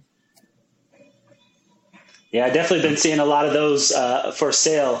no. Yeah, I've definitely been seeing a lot of those for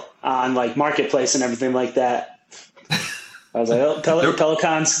sale on like Marketplace and everything like that. I was like, oh,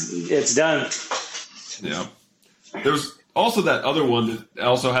 Peloton's, it's done. Yeah. There's also that other one that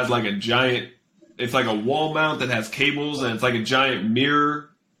also has like a giant, it's like a wall mount that has cables, and it's like a giant mirror.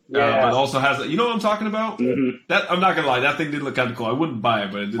 Yeah. But also has, you know what I'm talking about? Mm-hmm. That I'm not going to lie, that thing did look kind of cool. I wouldn't buy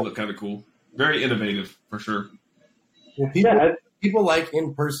it, but it did look kind of cool. Very innovative, for sure. Well, people like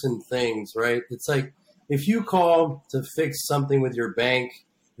in-person things, right? It's like if you call to fix something with your bank,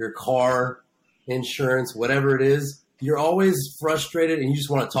 your car, insurance, whatever it is, you're always frustrated and you just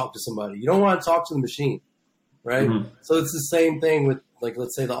want to talk to somebody. You don't want to talk to the machine, right? Mm-hmm. So it's the same thing with, like,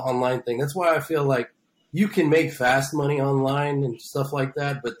 let's say the online thing. That's why I feel like you can make fast money online and stuff like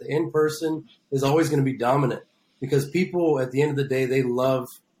that, but the in-person is always going to be dominant. because people at the end of the day, they love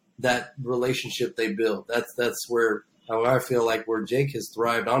that relationship they build. That's where I feel like where Jake has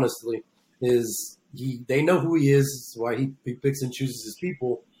thrived, honestly, is they know who he is. Why he picks and chooses his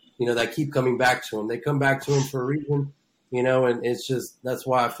people, that keep coming back to him. They come back to him for a reason, and it's just, that's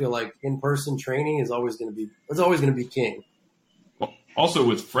why I feel like in-person training is always going to be king. Well, also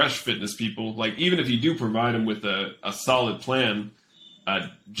with fresh fitness people, like even if you do provide them with a solid plan,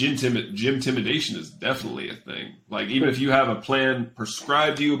 gym intimidation is definitely a thing. Like even if you have a plan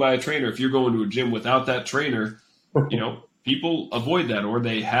prescribed to you by a trainer, if you're going to a gym without that trainer, people avoid that, or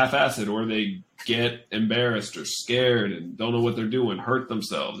they half-ass it, or they get embarrassed or scared and don't know what they're doing, hurt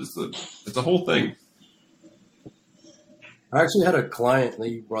themselves. It's a whole thing. I actually had a client,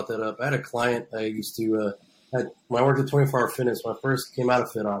 you brought that up. I had a client I used to, when I worked at 24 Hour Fitness, when I first came out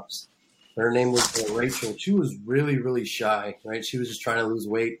of FitOps. Her name was Rachel. She was really, really shy, right? She was just trying to lose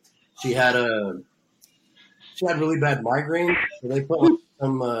weight. She had really bad migraines. So they put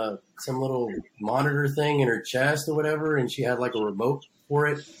some little monitor thing in her chest or whatever, and she had like a remote for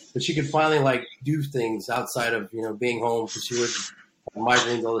it. But she could finally like do things outside of being home, because she would have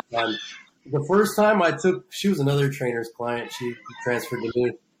migraines all the time. The first time she was another trainer's client. She transferred to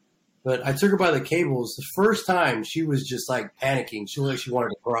me, but I took her by the cables. The first time she was just like panicking. She looked like she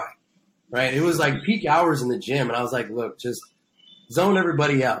wanted to cry. Right? It was like peak hours in the gym, and I was like, look, just zone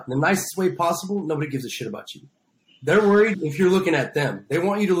everybody out. In the nicest way possible, nobody gives a shit about you. They're worried if you're looking at them. They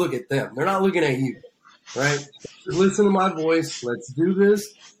want you to look at them. They're not looking at you, right? Just listen to my voice. Let's do this,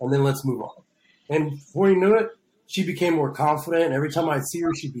 and then let's move on. And before you knew it, she became more confident. Every time I'd see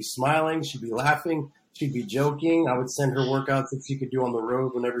her, she'd be smiling. She'd be laughing. She'd be joking. I would send her workouts that she could do on the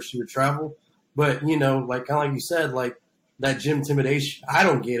road whenever she would travel. But, like kind of like you said, like, that gym intimidation, I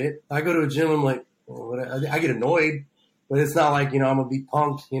don't get it. I go to a gym, I'm like, I get annoyed, but it's not like, I'm going to be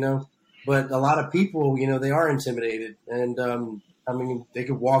punked, But a lot of people, they are intimidated. And, they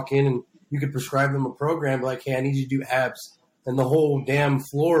could walk in and you could prescribe them a program like, hey, I need you to do abs. And the whole damn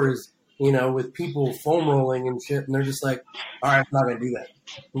floor is, with people foam rolling and shit. And they're just like, all right, I'm not going to do that.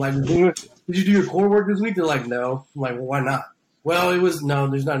 I'm like, did you do your core work this week? They're like, no. I'm like, well, why not? Well, there's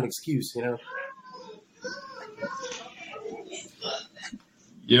not an excuse,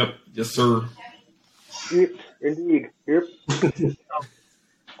 Yep. Yes, sir. Yep, indeed. Yep.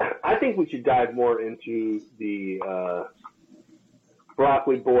 I think we should dive more into the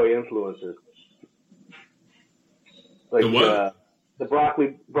broccoli boy influencers. Like the what? The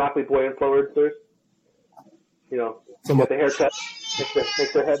broccoli boy influencers. Get the haircut,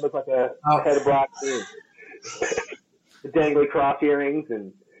 makes their head look like a head of broccoli, and the dangly cross earrings,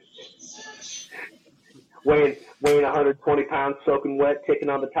 and weighing 120 pounds, soaking wet, ticking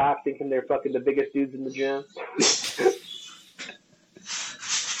on the top, thinking they're fucking the biggest dudes in the gym.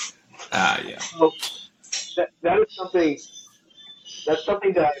 Yeah. So that is something. That's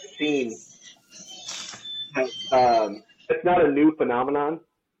something that I've seen. It's not a new phenomenon.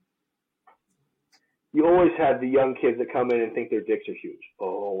 You always have the young kids that come in and think their dicks are huge.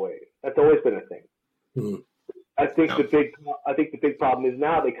 Always. That's always been a thing. Mm-hmm. I think the big problem is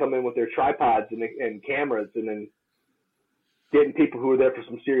now they come in with their tripods and cameras, and then getting people who are there for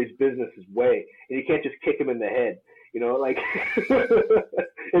some serious business is way, and you can't just kick them in the head. Like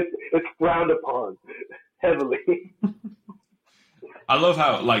it's frowned upon heavily. I love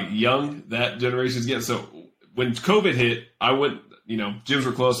how young that generation's getting. So when COVID hit, I went. Gyms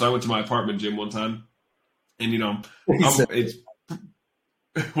were closed, so I went to my apartment gym one time, and it's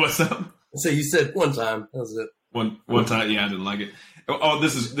what's up? So you said one time. That was it. One time, yeah, I didn't like it. Oh,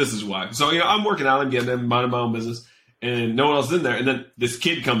 this is why. So I'm working out, I'm getting in, minding my own business, and no one else is in there. And then this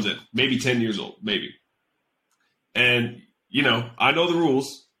kid comes in, maybe 10 years old, maybe. And I know the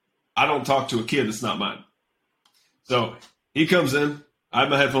rules. I don't talk to a kid that's not mine. So he comes in, I have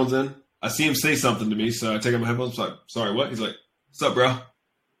my headphones in. I see him say something to me, so I take out my headphones. I'm like, sorry, what? He's like, what's up, bro?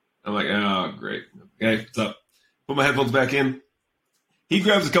 I'm like, oh, great. Okay, what's up? Put my headphones back in. He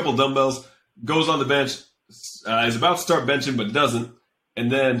grabs a couple dumbbells, goes on the bench. He's about to start benching, but doesn't. And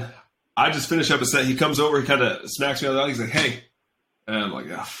then I just finish up a set. He comes over, he kind of smacks me on the eye. He's like, hey. And I'm like,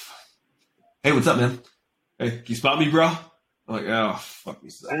 oh, hey, what's up, man? Hey, can you spot me, bro? I'm like, oh, fuck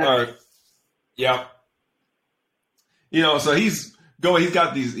me. All right. Yeah. So he's going,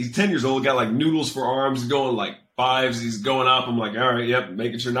 he's 10 years old, got noodles for arms, going fives. He's going up. I'm like, all right, yep,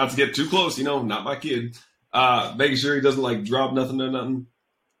 making sure not to get too close, not my kid. Making sure he doesn't drop nothing or nothing.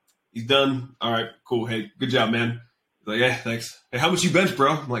 He's done. All right, cool. Hey, good job, man. He's like, yeah, thanks. Hey, how much you bench,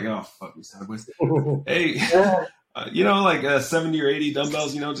 bro? I'm like, oh, fuck me sideways. Hey, 70 or 80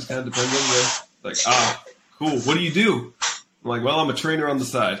 dumbbells, just kind of depends on the cool. What do you do? I'm like, well, I'm a trainer on the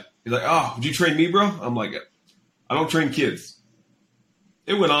side. He's like, oh, would you train me, bro? I'm like, I don't train kids.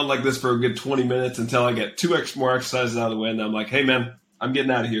 It went on like this for a good 20 minutes until I get more exercises out of the way, and I'm like, hey, man, I'm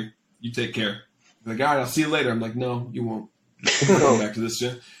getting out of here. You take care. He's like, all right, I'll see you later. I'm like, no, you won't. I'm not coming back to this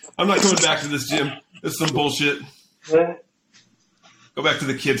gym. I'm not coming back to this gym. This is some bullshit. Go back to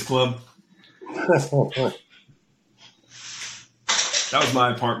the kids club. That was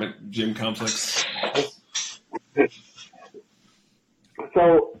my apartment gym complex.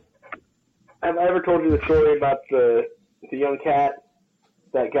 So, have I ever told you the story about the young cat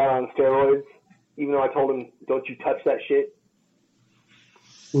that got on steroids, even though I told him, don't you touch that shit?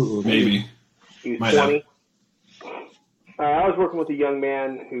 Maybe. He was 20. I was working with a young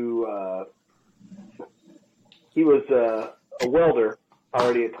man who, he was a welder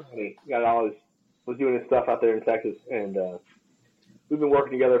already at 20. Was doing his stuff out there in Texas, and we've been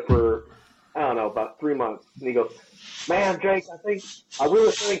working together for, I don't know, about 3 months. And he goes, man, Jake, I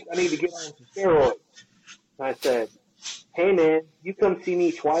really think I need to get on some steroids. And I said, hey, man, you come see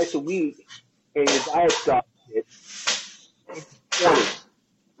me twice a week, and your diet stops shit.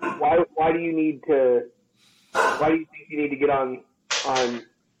 Why do you think you need to get on?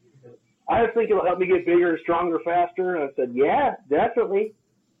 I just think it'll help me get bigger, stronger, faster. And I said, yeah, definitely.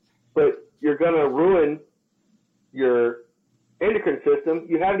 But you're going to ruin your endocrine system.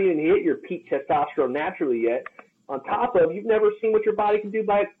 You haven't even hit your peak testosterone naturally yet. On top of, you've never seen what your body can do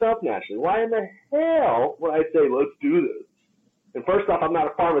by itself naturally. Why in the hell would I say, let's do this? And first off, I'm not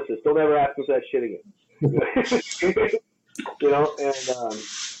a pharmacist. Don't ever ask me that shit again. You know, and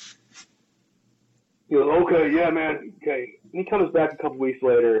he goes, okay, yeah, man, okay. And he comes back a couple weeks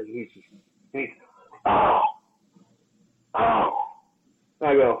later, and he's oh. And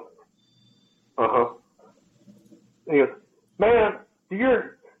I go, uh-huh. And he goes, man, do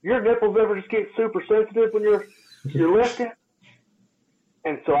your nipples ever just get super sensitive when you're lifting?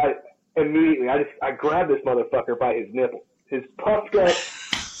 And so I immediately grabbed this motherfucker by his nipple. His puffed up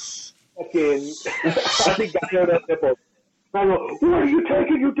fucking I think got hurt up nipples. And I go, what are you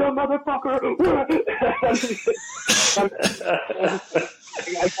taking, you dumb motherfucker?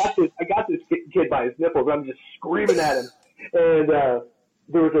 I got this kid by his nipples. I'm just screaming at him. And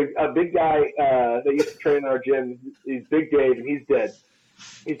there was a big guy that used to train in our gym. He's Big Dave, and he's dead.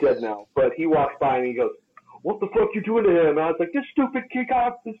 He's dead now. But he walks by and he goes, what the fuck you doing to him? And I was like, this stupid kid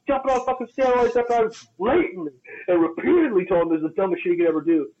is jumping on fucking steroids after I was blatantly and repeatedly told him this is the dumbest shit he could ever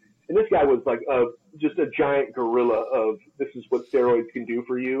do. And this guy was like just a giant gorilla of this is what steroids can do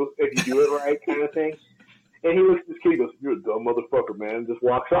for you if you do it right kind of thing. And he looks at this kid and goes, you're a dumb motherfucker, man, and just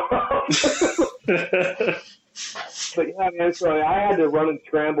walks off. But yeah, man, so I had to run and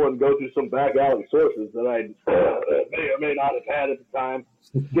scramble and go through some back alley sources that I may or may not have had at the time.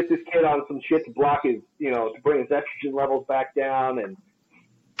 Get this kid on some shit to block his, to bring his estrogen levels back down and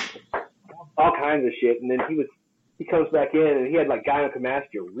all kinds of shit. And then he comes back in and he had like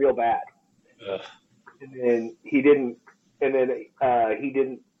gynecomastia real bad. And then he didn't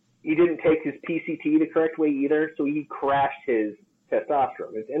take his PCT the correct way either, so he crashed his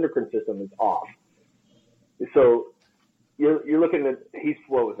testosterone. His endocrine system is off. So you're looking at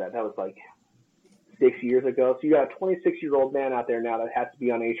what was that? That was like 6 years ago. So you got a 26-year-old man out there now that has to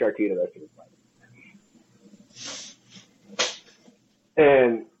be on HRT the rest of his life.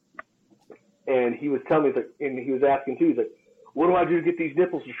 And he was telling me, and he was asking too. He's like, "What do I do to get these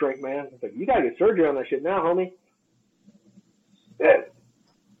nipples to shrink, man?" I was like, "You gotta get surgery on that shit now, homie."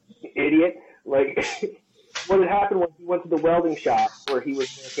 Idiot! Like, what had happened was he went to the welding shop where he was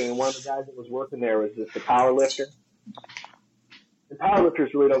working, and one of the guys that was working there was just a power lifter. And power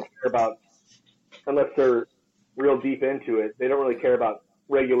lifters really don't care about, unless they're real deep into it, they don't really care about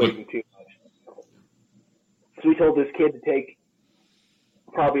regulating too much. So he told this kid to take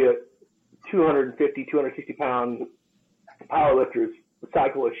probably a 250, 260 pound power lifter's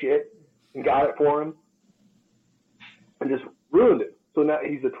cycle of shit and got it for him and just ruined it. So now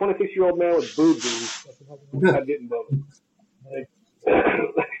he's a 26-year-old man with boobs and he's not getting boobs.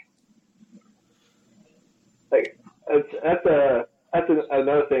 That's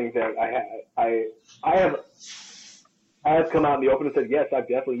another thing that I have come out in the open and said, yes, I've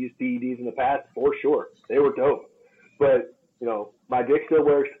definitely used PEDs in the past for sure. They were dope. But, my dick still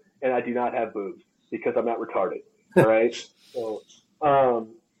works and I do not have boobs because I'm not retarded. All right. So,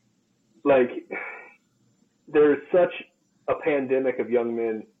 there's such a pandemic of young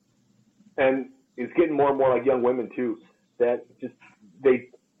men, and it's getting more and more like young women too, that just they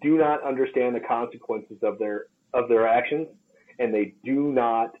do not understand the consequences of their actions, and they do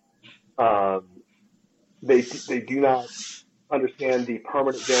not they do not understand the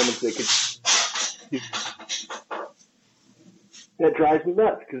permanent damage they could do. That drives me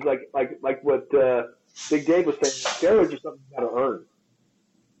nuts because like what Big Dave was saying, steroids are something you got to earn.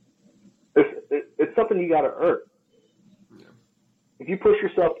 It's something you got to earn. Yeah. If you push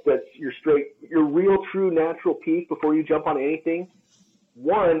yourself to your real, true, natural peak before you jump on anything,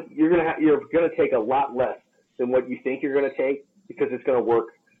 one, you're gonna take a lot less than what you think you're gonna take because it's gonna work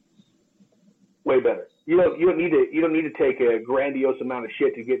way better. You don't need to take a grandiose amount of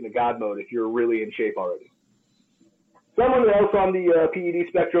shit to get into God mode if you're really in shape already. Someone else on the PED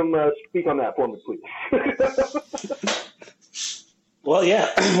spectrum, speak on that for me, please. Well, yeah,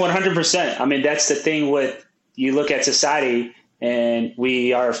 100%. I mean, that's the thing with, you look at society and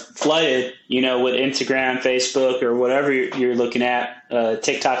we are flooded, with Instagram, Facebook, or whatever you're looking at.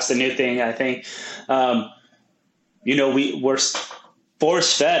 TikTok's the new thing, I think. We're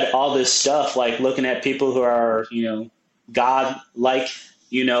force fed all this stuff, like looking at people who are, God-like,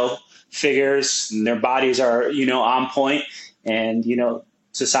 figures, and their bodies are, on point. And,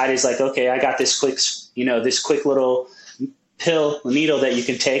 society's like, okay, I got this quick little pill, needle that you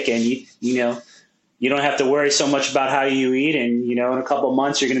can take, and you don't have to worry so much about how you eat, and in a couple of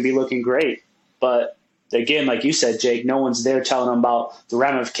months you're going to be looking great. But again, like you said, Jake, no one's there telling them about the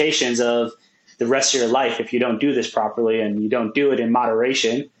ramifications of the rest of your life if you don't do this properly and you don't do it in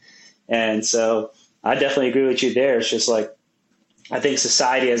moderation. And so I definitely agree with you there. It's just like, I think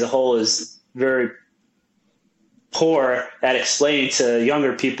society as a whole is very poor at explaining to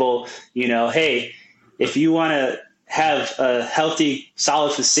younger people, hey, if you want to have a healthy,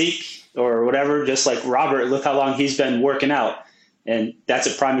 solid physique or whatever, just like Robert, look how long he's been working out. And that's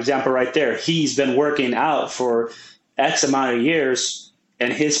a prime example right there. He's been working out for X amount of years,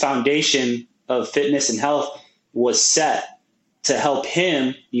 and his foundation of fitness and health was set to help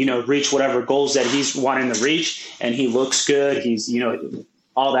him, reach whatever goals that he's wanting to reach. And he looks good. He's,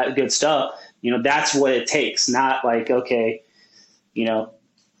 all that good stuff. That's what it takes. Not like, okay,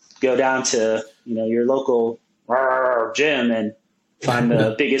 go down to, your local gym and find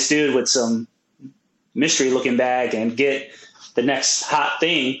the biggest dude with some mystery looking bag and get the next hot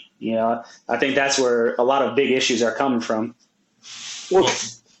thing. I think that's where a lot of big issues are coming from. Well,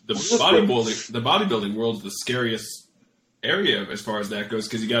 the bodybuilding world is the scariest area as far as that goes,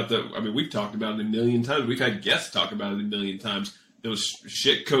 because you got we've talked about it a million times. We've had guests talk about it a million times. Those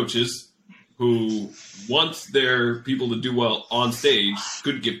shit coaches who want their people to do well on stage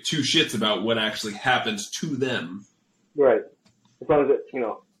couldn't give two shits about what actually happens to them. Right. As long as it,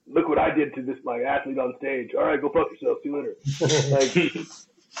 look what I did to my athlete on stage. All right, go fuck yourself. See you later.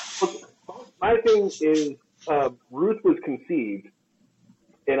 My thing is, Ruth was conceived,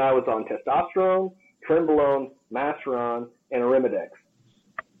 and I was on testosterone, trenbolone, masteron, and arimidex.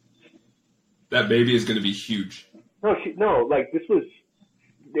 That baby is going to be huge. No, this was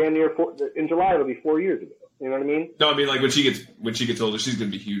damn near in July. It'll be 4 years ago. You know what I mean? No, I mean when she gets older, she's going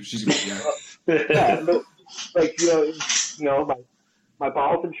to be huge. She's going to be yeah, but my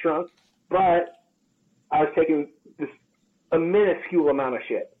balls had shrunk, but I was taking a minuscule amount of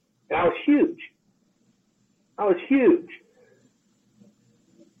shit, and I was huge.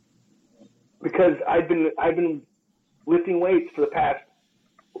 Because I've been lifting weights for the past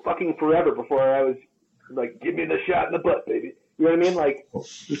fucking forever before I was like, give me the shot in the butt, baby. You know what I mean? Like,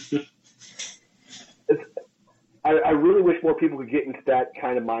 I really wish more people could get into that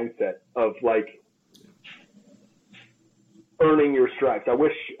kind of mindset of like earning your stripes. I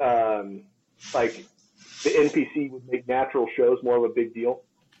wish like the NPC would make natural shows more of a big deal,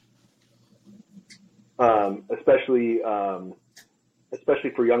 especially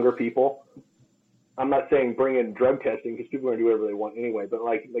for younger people. I'm not saying bring in drug testing because people are gonna do whatever they want anyway, but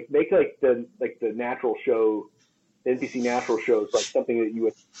like make the natural show, NPC natural shows, like something that you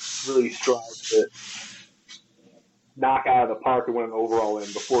would really strive to knock out of the park and win an overall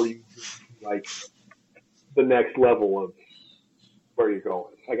in before you like the next level of where you're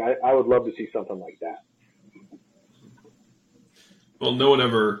going. Like I would love to see something like that. Well, no one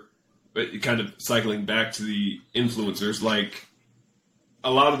ever, but kind of cycling back to the influencers, like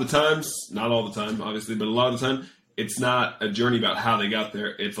a lot of the times, not all the time, obviously, but a lot of the time, it's not a journey about how they got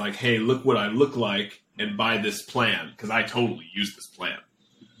there. It's like, hey, look what I look like and buy this plan because I totally use this plan.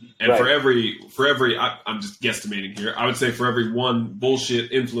 And right. for every, I'm just guesstimating here. I would say for every one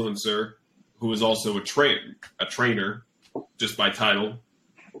bullshit influencer who is also a trainer, just by title,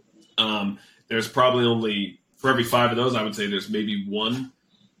 there's probably only, for every 5 of those, I would say there's maybe one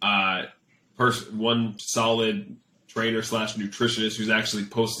one solid trainer / nutritionist who's actually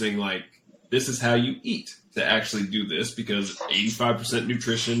posting like, this is how you eat to actually do this, because 85%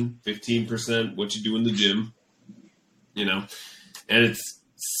 nutrition, 15% what you do in the gym, and it's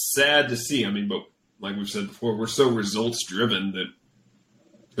sad to see. I mean, but like we've said before, we're so results driven that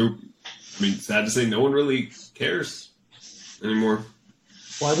I mean, sad to say, no one really cares anymore.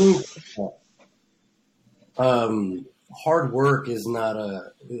 Well, I think hard work is not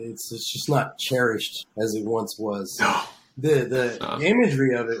it's just not cherished as it once was. No. The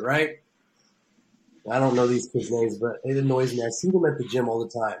imagery of it, right? I don't know these kids' names, but it annoys me. I see them at the gym all the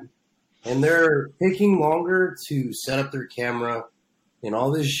time, and they're taking longer to set up their camera and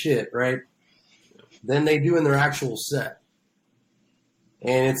all this shit, right, than they do in their actual set.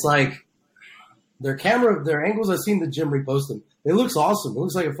 And it's like their angles I've seen the gym repost them. It looks awesome. It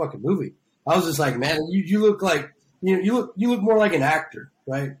looks like a fucking movie. I was just like, man, you look like you look more like an actor,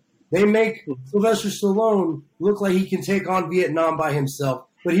 right? They make Sylvester Stallone look like he can take on Vietnam by himself,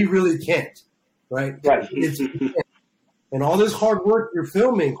 but he really can't, right? Right. And all this hard work you're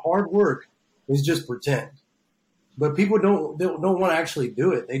filming, hard work, is just pretend. But people don't want to actually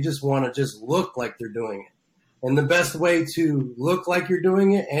do it. They just want to just look like they're doing it. And the best way to look like you're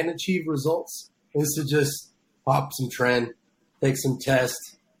doing it and achieve results is to just pop some trend, take some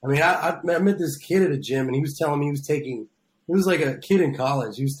tests. I mean, I met this kid at a gym, and he was telling me he was like a kid in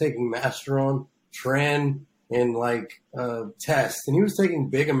college. He was taking Master on, Tren, and like tests. And he was taking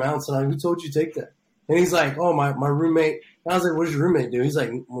big amounts. And who told you to take that? And he's like, oh, my roommate. And I was like, what does your roommate do? He's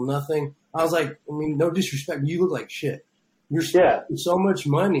like, well, nothing. I was like, I mean, no disrespect, but you look like shit. You're spending so much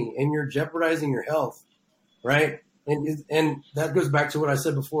money, and you're jeopardizing your health, right? And that goes back to what I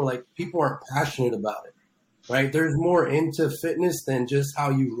said before. Like, people aren't passionate about it, right? There's more into fitness than just how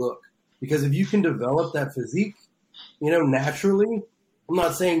you look. Because if you can develop that physique, naturally, I'm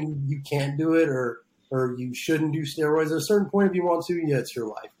not saying you can't do it or you shouldn't do steroids. At a certain point, if you want to, yeah, it's your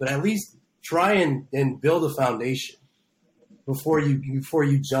life. But at least try and build a foundation before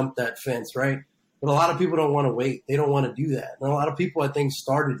you jump that fence, right? But a lot of people don't want to wait. They don't want to do that. And a lot of people, I think,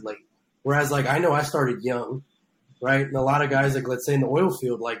 started late. Whereas, like, I know I started young, right? And a lot of guys, like, let's say in the oil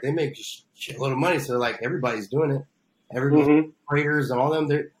field, like, they make a shitload of money. So, like, everybody's doing it. Everybody's traders and all them.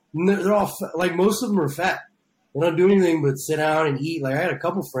 They're all, like, most of them are fat. They don't do anything but sit down and eat. Like, I had a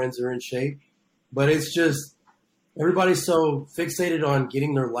couple friends that are in shape. But it's just everybody's so fixated on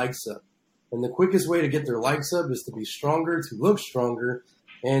getting their likes up. And the quickest way to get their likes up is to be stronger, to look stronger,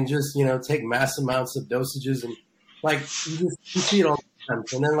 and just, take mass amounts of dosages. And, like, you see it all the time.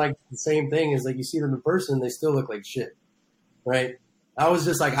 And then, like, the same thing is, like, you see them in person, they still look like shit, right? I was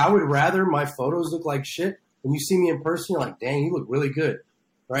just like, I would rather my photos look like shit. When you see me in person, you're like, dang, you look really good,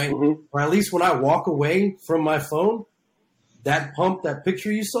 right? Mm-hmm. Or at least when I walk away from my phone, that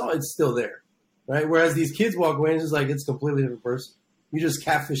picture you saw, it's still there, right? Whereas these kids walk away and it's just like, it's a completely different person. You're just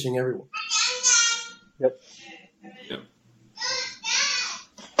catfishing everyone. Yep.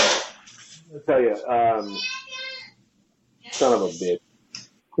 I'll tell you, son of a bitch.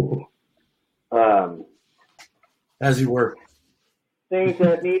 As you were. Things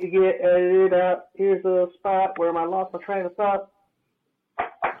that need to get edited up. Here's a spot where I lost my train of thought.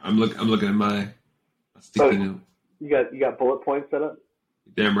 I'm looking at my sticky note. You got bullet points set up?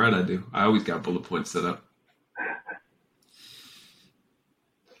 Damn right I do. I always got bullet points set up.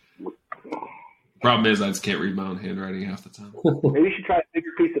 Problem is, I just can't read my own handwriting half the time. Maybe you should try a bigger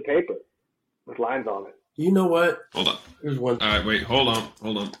piece of paper with lines on it. You know what? Hold on. Here's one. All right, wait. Hold on.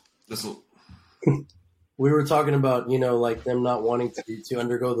 This will. We were talking about, like them not wanting to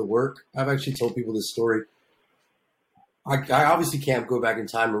undergo the work. I've actually told people this story. I obviously can't go back in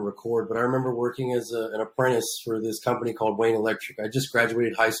time and record, but I remember working as an apprentice for this company called Wayne Electric. I just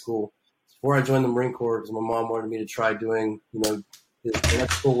graduated high school before I joined the Marine Corps because my mom wanted me to try doing, this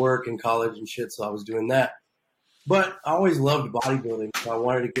electrical work in college and shit, so I was doing that. But I always loved bodybuilding, so I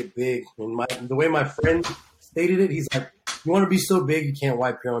wanted to get big. And the way my friend stated it, he's like, you want to be so big you can't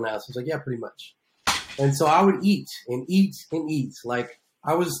wipe your own ass. I was like, yeah, pretty much. And so I would eat and eat and eat. Like,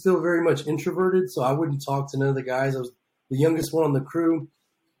 I was still very much introverted, so I wouldn't talk to none of the guys. I was the youngest one on the crew,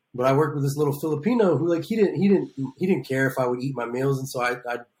 but I worked with this little Filipino who, like, he didn't care if I would eat my meals, and so I'd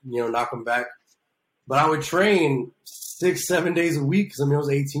knock him back. But I would train 6-7 days a week because I was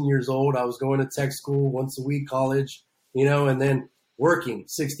 18 years old. I was going to tech school once a week, college, and then working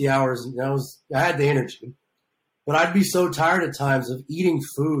 60 hours. And I had the energy, but I'd be so tired at times of eating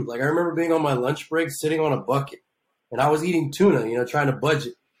food. Like, I remember being on my lunch break, sitting on a bucket, and I was eating tuna, trying to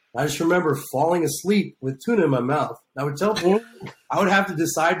budget. I just remember falling asleep with tuna in my mouth. I would tell people I would have to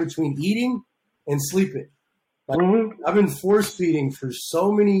decide between eating and sleeping. Like, I've been force feeding for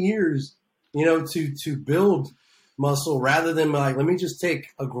so many years, to build muscle rather than like, let me just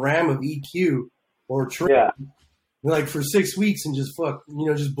take a gram of EQ or train like for 6 weeks and just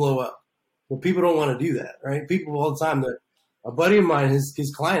just blow up. Well, people don't want to do that, right? People all the time. A buddy of mine,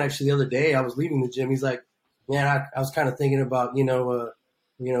 his client actually the other day, I was leaving the gym. He's like, man, I was kind of thinking about,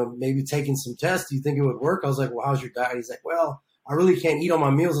 maybe taking some tests. Do you think it would work? I was like, well, how's your diet? He's like, well, I really can't eat all my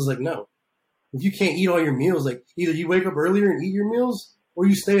meals. I was like, no. If you can't eat all your meals, like either you wake up earlier and eat your meals or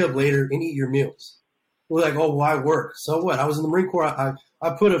you stay up later and eat your meals. We're like, oh, well, I work. So what? I was in the Marine Corps. I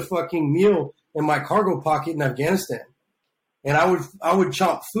put a fucking meal in my cargo pocket in Afghanistan. And I would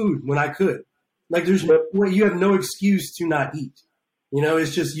chop food when I could. Like you have no excuse to not eat.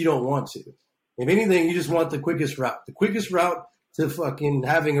 It's just you don't want to. If anything, you just want the quickest route. The quickest route to fucking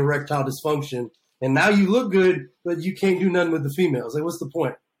having erectile dysfunction. And now you look good, but you can't do nothing with the females. Like, what's the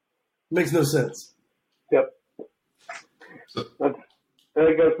point? It makes no sense. Yep. And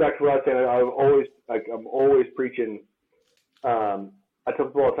it goes back to what I was saying. I'm always preaching. I tell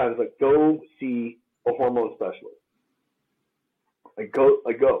people all the time, it's go see a hormone specialist. Go.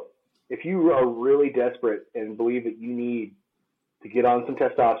 If you are really desperate and believe that you need to get on some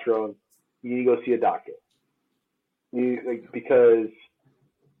testosterone, you need to go see a doctor. Because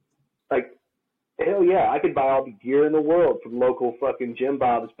hell yeah, I could buy all the gear in the world from local fucking Jim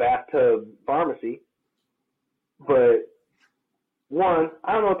Bob's bathtub pharmacy. But one,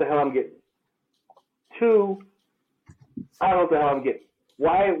 I don't know what the hell I'm getting. Two, I don't know what the hell I'm getting.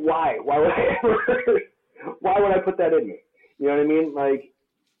 Why would I put that in me? You know what I mean?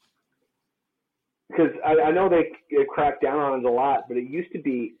 Because I know they crack down on it a lot, but it used to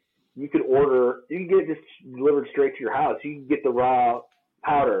be you could get it just delivered straight to your house. You could get the raw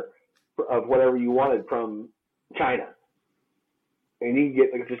powder of whatever you wanted from China. And you can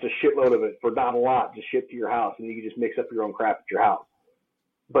get just a shitload of it for not a lot, just shipped to your house, and you can just mix up your own crap at your house.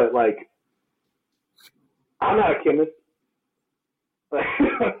 But I'm not a chemist.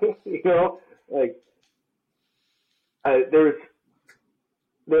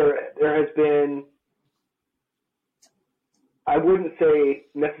 There has been, I wouldn't say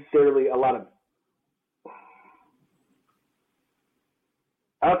necessarily a lot of,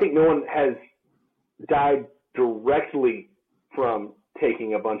 I don't think no one has died directly from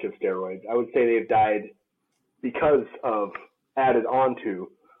taking a bunch of steroids. I would say they've died because of added on to,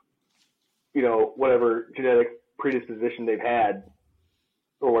 whatever genetic predisposition they've had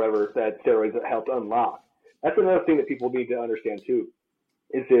or whatever that steroids helped unlock. That's another thing that people need to understand too,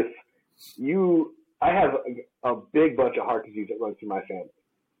 is I have a big bunch of heart disease that runs through my family.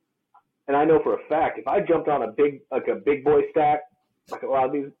 And I know for a fact, if I jumped on a big boy stack, like a lot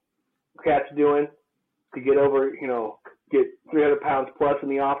of these cats are doing, to get over, get 300 pounds plus in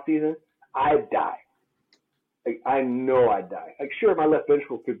the off season, I'd die. I know I'd die. Sure, my left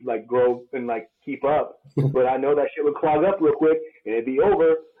ventricle could grow and keep up, but I know that shit would clog up real quick and it'd be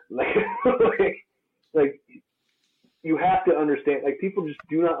over. You have to understand. People just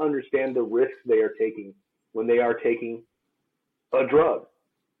do not understand the risks they are taking when they are taking a drug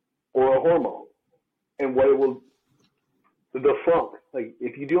or a hormone, and what it will, the funk.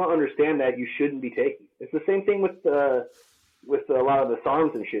 If you don't understand that, you shouldn't be taking. It's the same thing with a lot of the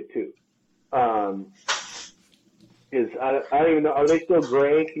SARMs and shit too. I don't even know. Are they still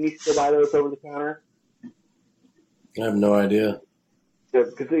gray? Can you still buy those over the counter? I have no idea. Yeah,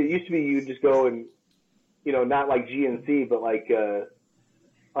 because it used to be you just go and, not like GNC, but an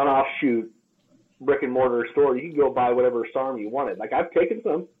offshoot brick and mortar store. You can go buy whatever SARM you wanted. I've taken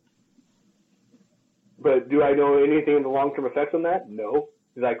some, but do I know anything in the long term effects on that? No.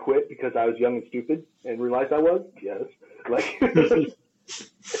 Did I quit because I was young and stupid and realized I was? Yes.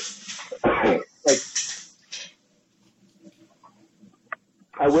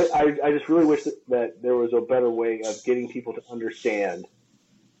 I just really wish that there was a better way of getting people to understand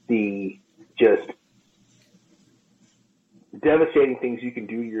the just devastating things you can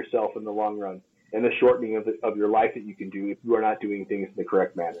do to yourself in the long run, and the shortening of your life that you can do if you are not doing things in the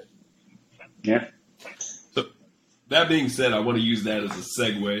correct manner. Yeah. So that being said, I want to use that as a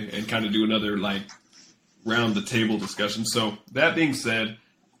segue and kind of do another round the table discussion. So that being said,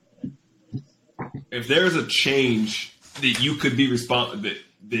 if there's a change that you could be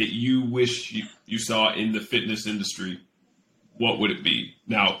that you wish you saw in the fitness industry, what would it be?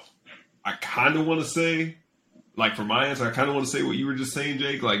 Now, I kind of want to say, for my answer, I kind of want to say what you were just saying,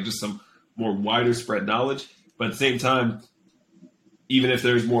 Jake, just some more wider spread knowledge. But at the same time, even if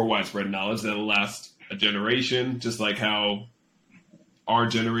there's more widespread knowledge, that'll last a generation, just like how our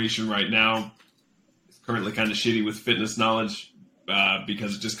generation right now is currently kind of shitty with fitness knowledge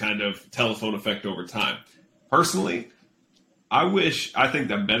because it's just kind of telephone effect over time. Personally, I think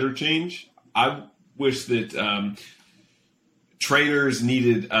that better change. I wish that trainers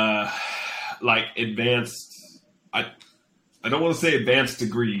needed advanced. I don't want to say advanced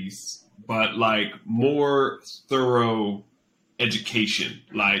degrees, but more thorough education.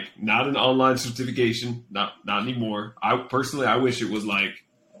 Not an online certification, not anymore. I wish it was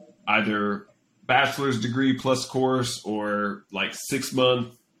either bachelor's degree plus course or like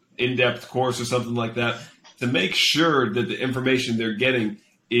 6-month in-depth course or something like that, to make sure that the information they're getting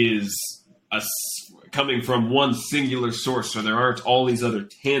is coming from one singular source, so there aren't all these other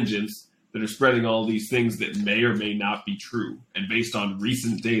tangents that are spreading all these things that may or may not be true, and based on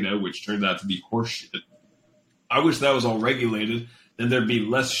recent data, which turns out to be horseshit. I wish that was all regulated. Then there'd be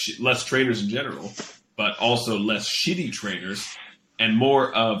less trainers in general, but also less shitty trainers, and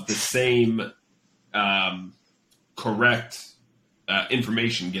more of the same correct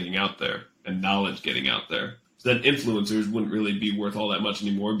information getting out there and knowledge getting out there. So that influencers wouldn't really be worth all that much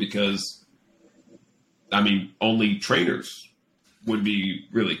anymore, because, I mean, only trainers would be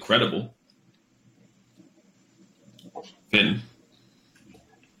really credible. Finn?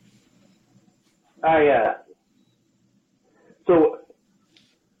 So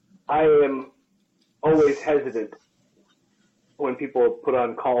I am always hesitant when people put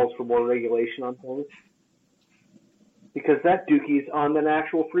on calls for more regulation on things, because that dookie's on the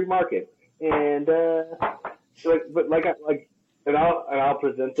actual free market. And I'll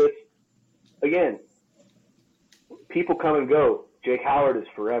present this again. People come and go. Jake Howard is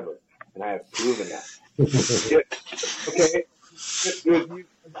forever, and I have proven that. Okay,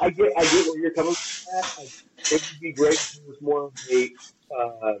 I get where you're coming from. It would be great if it was more of a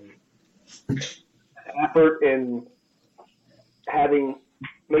effort in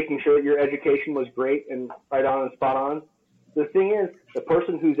making sure that your education was great and right on and spot on. The thing is, the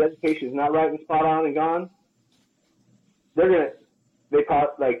person whose education is not right and spot on and gone, they'll be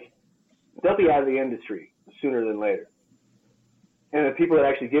out of the industry sooner than later. And the people that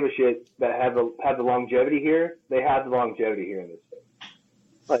actually give a shit, that have the longevity here, they have the longevity here in this space.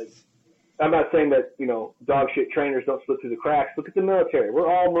 Like, I'm not saying that, dog shit trainers don't slip through the cracks. Look at the military.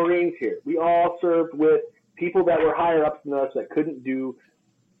 We're all Marines here. We all served with people that were higher ups than us that couldn't do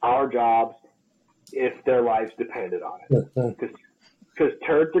our jobs if their lives depended on it. Because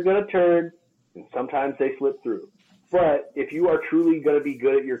turds are going to turd, and sometimes they slip through. But if you are truly going to be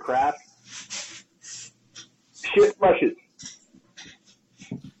good at your craft, shit flushes.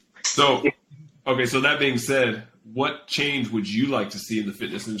 So that being said, what change would you like to see in the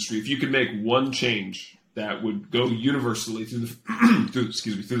fitness industry? If you could make one change that would go universally through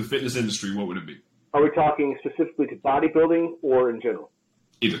the fitness industry, what would it be? Are we talking specifically to bodybuilding or in general?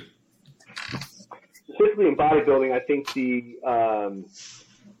 Either. Specifically in bodybuilding, I think the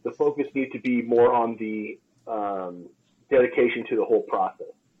focus needs to be more on the dedication to the whole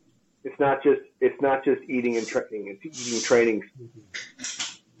process. It's not just eating and training. It's eating, training,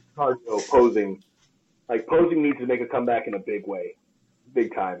 cardio, posing. Like, posing needs to make a comeback in a big way,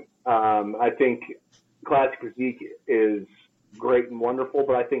 big time. I think classic physique is great and wonderful,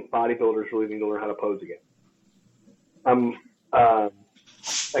 but I think bodybuilders really need to learn how to pose again. I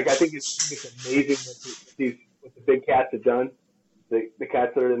think it's amazing what the big cats have done. The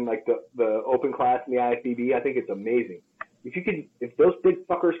cats that are in like the open class in the IFBB, I think it's amazing. If those big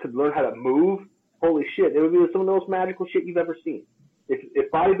fuckers could learn how to move, holy shit, it would be some of the most magical shit you've ever seen. If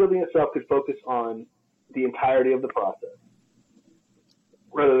bodybuilding itself could focus on the entirety of the process,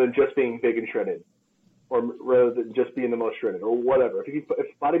 rather than just being big and shredded, or rather than just being the most shredded, or whatever. If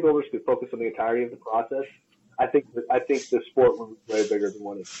bodybuilders could focus on the entirety of the process, I think the sport would be way bigger than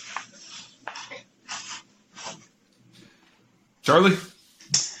what it is. Charlie?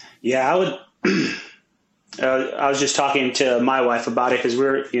 Yeah, I would. I was just talking to my wife about it because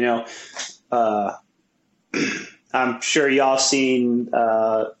we're, I'm sure y'all seen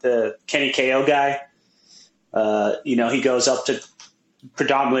the Kenny KO guy. He goes up to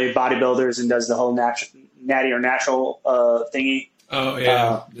predominantly bodybuilders and does the whole natty or natural thingy. Oh,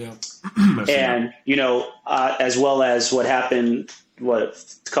 yeah. Yeah. And, as well as what happened, a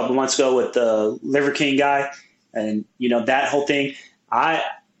couple of months ago with the Liver King guy and, that whole thing. I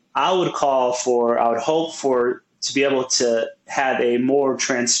would hope to be able to have a more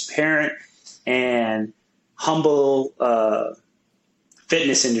transparent and humble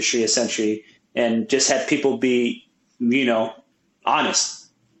fitness industry, essentially, and just have people be, honest.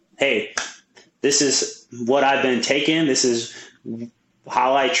 Hey, this is what I've been taking. This is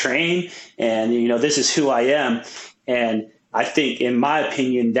how I train, and this is who I am. And I think, in my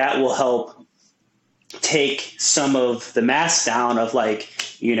opinion, that will help take some of the mask down of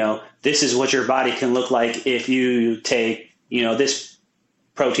this is what your body can look like if you take, this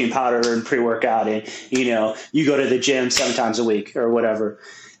protein powder and pre-workout and, you go to the gym 7 times a week or whatever.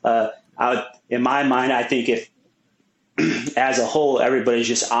 In my mind, I think if as a whole, everybody's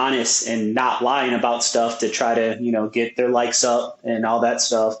just honest and not lying about stuff to try to, get their likes up and all that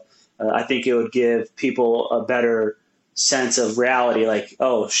stuff, I think it would give people a better sense of reality, like,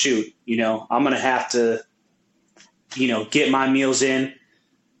 oh shoot, I'm going to have to, get my meals in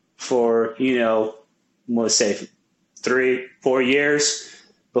for, let's say 3-4 years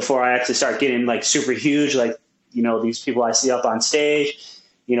before I actually start getting like super huge, like, these people I see up on stage,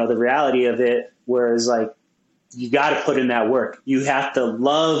 the reality of it. Whereas like, you got to put in that work. You have to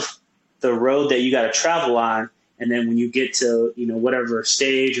love the road that you got to travel on. And then when you get to, whatever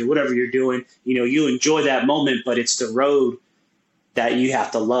stage or whatever you're doing, you enjoy that moment, but it's the road that you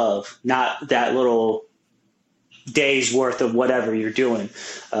have to love, not that little day's worth of whatever you're doing,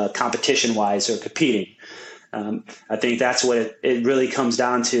 competition wise or competing. I think that's what it really comes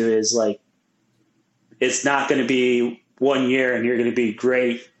down to, is like, it's not going to be 1 year and you're going to be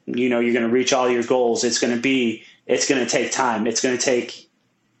great. You're going to reach all your goals. It's going to take time. It's going to take,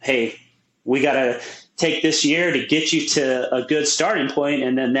 hey, we got to take this year to get you to a good starting point,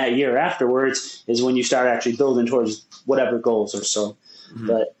 and then that year afterwards is when you start actually building towards whatever goals or so. Mm-hmm.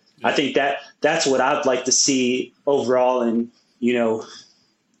 But I think that's what I'd like to see overall, and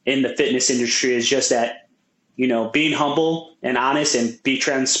in the fitness industry, is just that, being humble and honest and be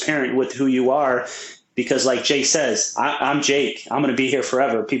transparent with who you are. Because like Jake says, I'm Jake. I'm going to be here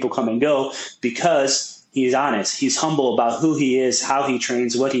forever. People come and go because he's honest. He's humble about who he is, how he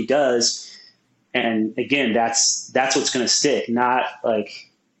trains, what he does. And again, that's what's going to stick, not like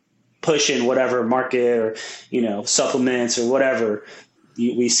pushing whatever market or, supplements or whatever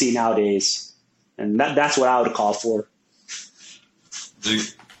we see nowadays. And that's what I would call for.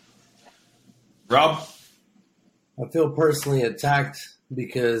 Rob? I feel personally attacked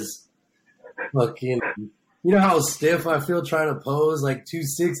because fucking, how stiff I feel trying to pose like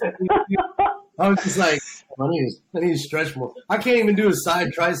 260. I was just like, I need to stretch more. I can't even do a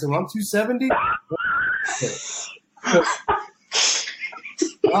side tricep. I'm 270.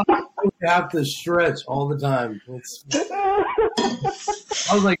 I have to stretch all the time. I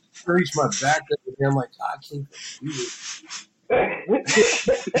was like, reach my back. I'm like, I can't do it.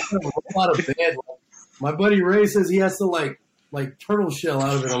 A lot of bad. My buddy Ray says he has to like turtle shell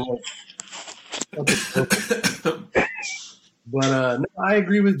out of it. I'm like, but no, I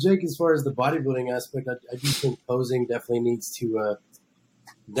agree with Jake as far as the bodybuilding aspect. I do think posing definitely needs to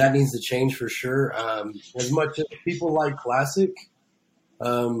change for sure. As much as people like classic,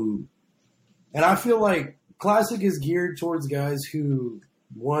 and I feel like classic is geared towards guys who,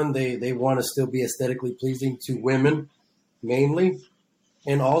 one, they want to still be aesthetically pleasing to women mainly,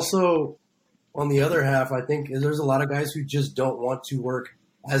 and also on the other half, I think there's a lot of guys who just don't want to work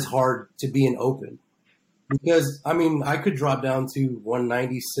as hard to be an open. Because, I mean, I could drop down to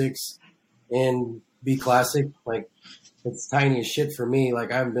 196 and be classic. Like, it's tiny as shit for me.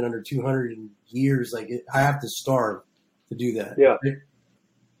 Like, I haven't been under 200 in years. Like, I have to starve to do that. Yeah. Right?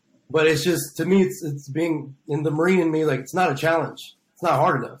 But it's just, to me, it's being in the Marine in me, like, it's not a challenge. It's not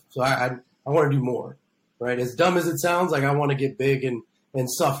hard enough. So I want to do more, right? As dumb as it sounds, like, I want to get big and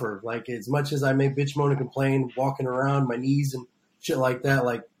suffer. Like, as much as I may bitch, moan, and complain, walking around, my knees and shit like that,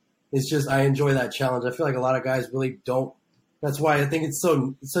 like, it's just, I enjoy that challenge. I feel like a lot of guys really don't. That's why I think it's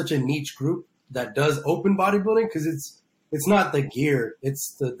such a niche group that does open bodybuilding, because it's not the gear,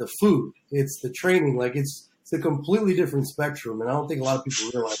 it's the food, it's the training. Like, it's a completely different spectrum, and I don't think a lot of people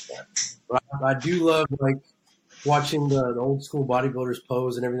realize that. But I do love like watching the old school bodybuilders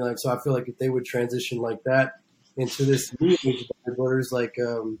pose and everything. Like, so I feel like if they would transition like that into this new age bodybuilders, like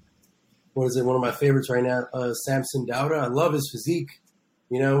what is it? One of my favorites right now, Samson Dauda. I love his physique.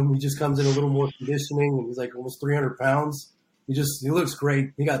 He just comes in a little more conditioning, and he's like almost 300 pounds. He looks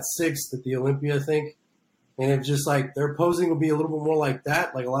great. He got 6th at the Olympia, I think. And it's just like their posing will be a little bit more like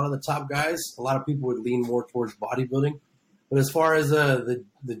that. Like a lot of the top guys, a lot of people would lean more towards bodybuilding. But as far as the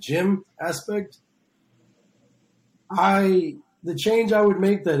gym aspect, the change I would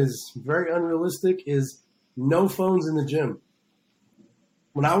make that is very unrealistic is no phones in the gym.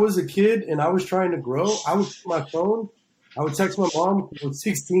 When I was a kid and I was trying to grow, I would put my phone. I would text my mom when I was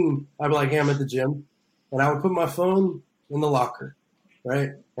 16. I'd be like, hey, I'm at the gym. And I would put my phone in the locker,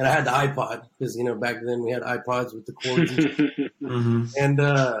 right? And I had the iPod because, back then we had iPods with the cords. Mm-hmm. And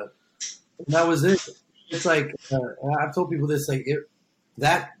that was it. It's like, I've told people this, like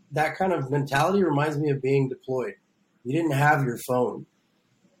that kind of mentality reminds me of being deployed. You didn't have your phone.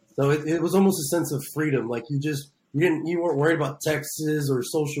 So it was almost a sense of freedom. Like you weren't worried about texts or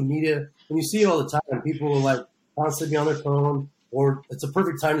social media. And you see it all the time. People will like constantly be on their phone, or it's a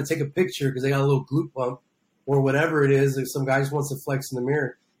perfect time to take a picture because they got a little glute bump or whatever it is. If some guy just wants to flex in the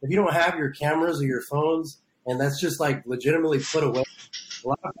mirror. If you don't have your cameras or your phones, and that's just like legitimately put away, a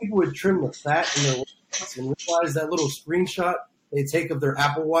lot of people would trim the fat in their workouts and realize that little screenshot they take of their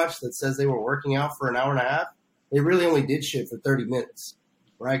Apple Watch that says they were working out for an hour and a half, they really only did shit for 30 minutes,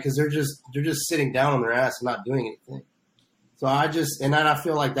 right? Because they're just sitting down on their ass and not doing anything. So then I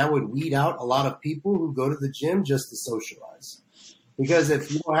feel like that would weed out a lot of people who go to the gym just to socialize. Because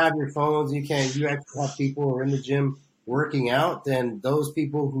if you don't have your phones, you actually have people who are in the gym working out, then those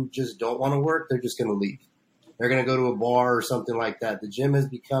people who just don't want to work, they're just going to leave. They're going to go to a bar or something like that. The gym has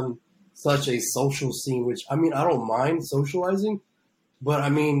become such a social scene, which, I mean, I don't mind socializing, but I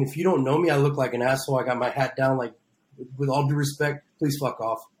mean, if you don't know me, I look like an asshole. I got my hat down, like, with all due respect, please fuck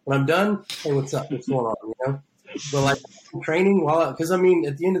off. When I'm done, hey, what's up? What's going on, you know? But, like, training, because, I mean,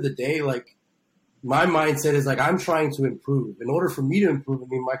 at the end of the day, like, my mindset is, like, I'm trying to improve. In order for me to improve, I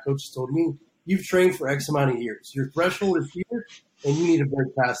mean, my coach told me, you've trained for X amount of years. Your threshold is here, and you need to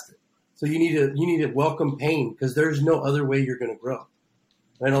break past it. So you need to welcome pain, because there's no other way you're going to grow.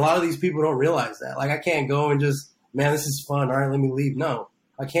 And a lot of these people don't realize that. Like, I can't go and just, man, this is fun. All right, let me leave. No,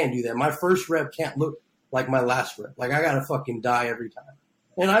 I can't do that. My first rep can't look like my last rep. Like, I got to fucking die every time.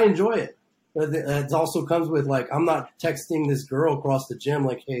 And I enjoy it. But it also comes with, like, I'm not texting this girl across the gym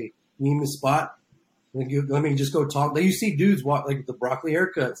like, hey, you need a spot? Let me just go talk. Like, you see dudes walk, like, with the broccoli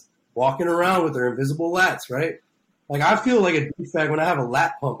haircuts, walking around with their invisible lats, right? Like, I feel like a douchebag when I have a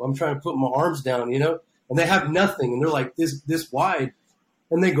lat pump. I'm trying to put my arms down, you know? And they have nothing. And they're, like, this wide.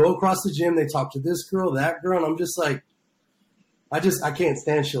 And they go across the gym. They talk to this girl, that girl. And I'm just like, I can't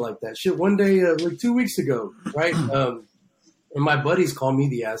stand shit like that. Shit, one day, like 2 weeks ago, right? And my buddies call me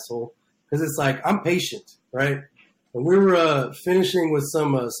the asshole. Because it's like, I'm patient, right? And we were finishing with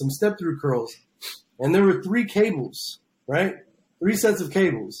some step-through curls. And there were 3 cables, right? 3 sets of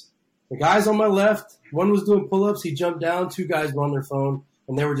cables. The guys on my left, one was doing pull-ups. He jumped down. 2 guys were on their phone,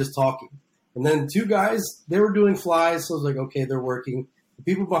 and they were just talking. And then 2 guys, they were doing flies. So I was like, okay, they're working. The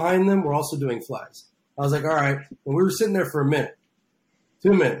people behind them were also doing flies. I was like, all right. And we were sitting there for a minute,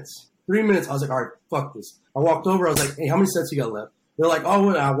 2 minutes, 3 minutes. I was like, all right, fuck this. I walked over. I was like, hey, how many sets you got left? They're like, oh,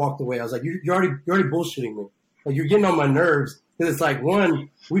 well, I walked away. I was like, you're already bullshitting me. Like, you're getting on my nerves. Because it's like, one,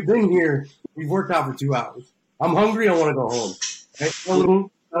 we've been here. We've worked out for 2 hours. I'm hungry. I want to go home. Right?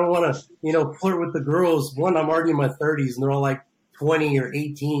 I don't want to, flirt with the girls. One, I'm already in my 30s, and they're all like 20 or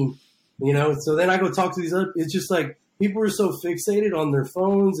 18, So then I go talk to these other – it's just like people are so fixated on their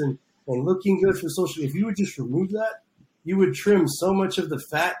phones and looking good for social – if you would just remove that, you would trim so much of the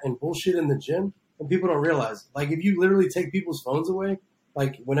fat and bullshit in the gym, and people don't realize it. Like, if you literally take people's phones away,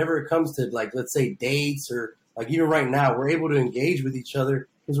 like whenever it comes to, like, let's say dates or, like, even right now, we're able to engage with each other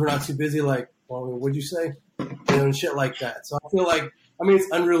because we're not too busy like, well, what'd you say? And shit like that. So I feel like – I mean,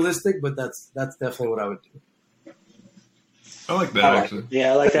 it's unrealistic, but that's definitely what I would do. I like that, actually.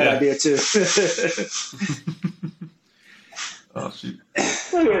 Yeah, I like that idea, too. Oh, shoot.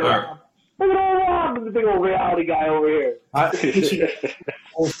 Look at Rob. Look at Rob, the big old reality guy over here.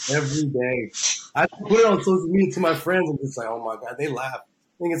 Every day. I put it on social media to my friends, and it's like, oh, my God, they laugh.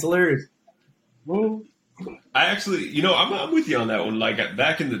 I think it's hilarious. I actually, I'm with you on that one. Like,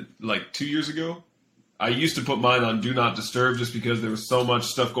 back in 2 years ago, I used to put mine on Do Not Disturb just because there was so much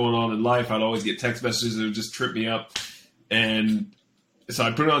stuff going on in life. I'd always get text messages that would just trip me up. And so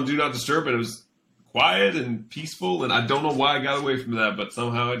I put it on Do Not Disturb, and it was quiet and peaceful. And I don't know why I got away from that, but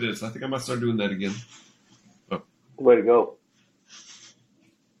somehow I did. So I think I might start doing that again. Oh. Way to go.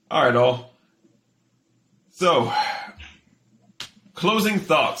 All right, all. So, closing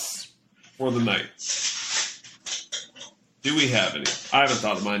thoughts for the night. Do we have any? I haven't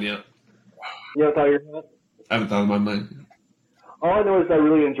thought of mine yet. You haven't thought of your head? I haven't thought of my mind. All I know is I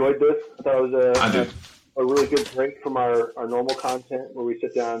really enjoyed this. I thought it was a really good break from our normal content where we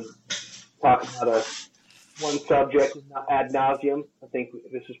sit down, talk about one subject ad nauseum. I think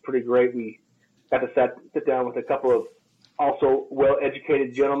this is pretty great. We got to sit down with a couple of also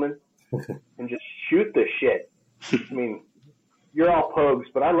well-educated gentlemen and just shoot the shit. I mean, you're all pogues,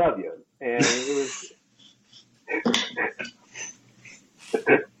 but I love you. And it was...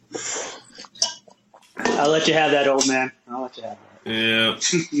 I'll let you have that, old man. I'll let you have that. Yeah.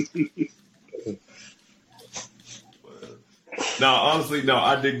 No, honestly,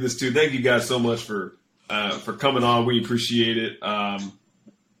 I dig this too. Thank you guys so much for coming on. We appreciate it. I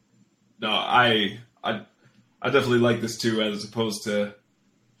definitely like this too, as opposed to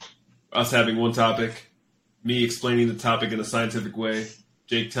us having one topic, me explaining the topic in a scientific way,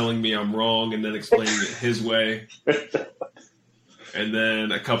 Jake telling me I'm wrong and then explaining it his way. And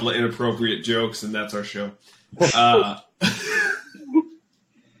then a couple of inappropriate jokes, and that's our show. That's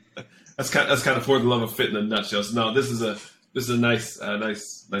kind of For the Love of Fit in a nutshell. So no, this is a nice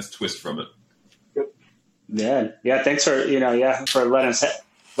twist from it. Yeah. Thanks for for letting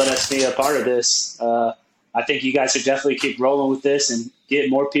us be a part of this. I think you guys should definitely keep rolling with this and get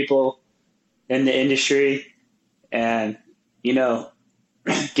more people in the industry. and,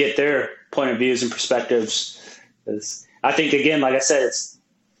 get their point of views and perspectives. 'Cause I think, again, like I said, it's,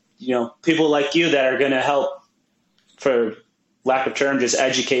 people like you that are going to help, for lack of term, just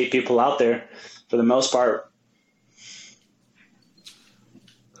educate people out there for the most part.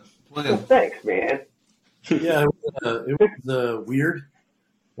 Well, thanks, man. Yeah, it was weird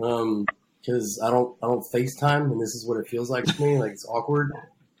because I don't FaceTime, and this is what it feels like to me. Like, it's awkward.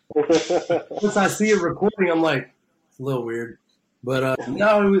 Once I see it recording, I'm like, it's a little weird. But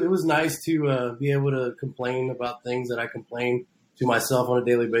no, it was nice to be able to complain about things that I complain to myself on a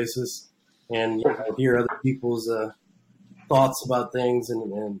daily basis, and hear other people's thoughts about things,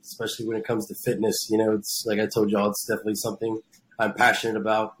 and especially when it comes to fitness. It's like I told y'all, it's definitely something I'm passionate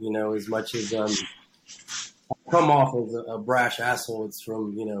about. As much as I come off as a brash asshole, it's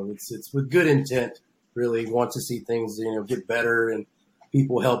from it's with good intent. Really want to see things get better, and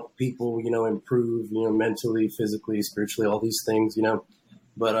people help people improve mentally, physically, spiritually, all these things.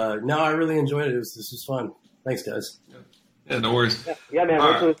 But no, I really enjoyed it. This was fun. Thanks, guys. Yeah, no worries. Yeah, man.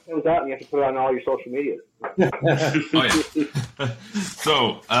 Once this comes out, you have to put it on all your social media.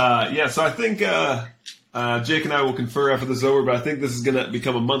 Oh yeah. So I think Jake and I will confer after this is over, but I think this is going to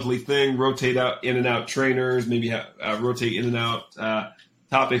become a monthly thing. Rotate out in and out trainers, maybe rotate in and out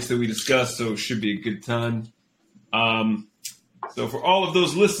topics that we discuss. So it should be a good time. So for all of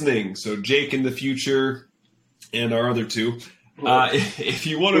those listening, so Jake in the future and our other two, if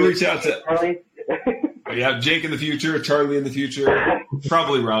you want to reach out to Jake in the future, Charlie in the future,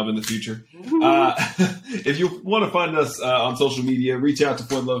 probably Rob in the future. If you want to find us on social media, reach out to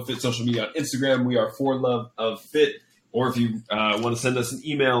For Love of Fit social media on Instagram. We are For Love of Fit. Or if you want to send us an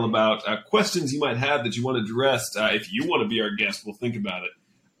email about questions you might have that you want addressed, if you want to be our guest, we'll think about it.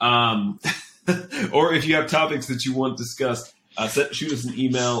 Or if you have topics that you want discussed, shoot us an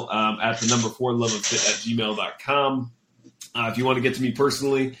email at the number forloveoffit@gmail.com. If you want to get to me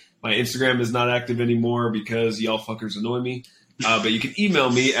personally, my Instagram is not active anymore because y'all fuckers annoy me. But you can email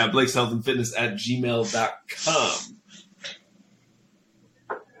me at blakeshealthandfitness@gmail.com.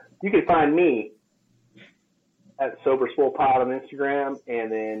 You can find me at Sober Swole Pod on Instagram,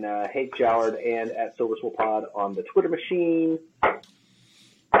 and then Hank Joward and at Sober Swole Pod on the Twitter machine.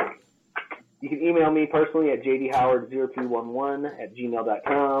 You can email me personally at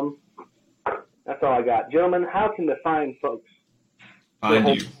jdhoward0211@gmail.com. That's all I got. Gentlemen, how can the fine folks Find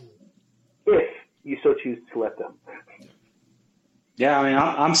you? If you so choose to let them. Yeah, I mean,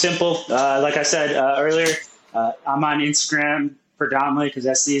 I'm simple. Like I said earlier, I'm on Instagram predominantly because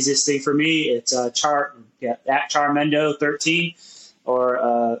that's the easiest thing for me. It's at Charmendo13,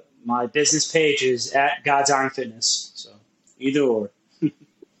 or my business page is at God's Iron Fitness. So either or.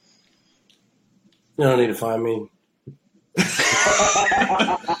 You don't need to find me.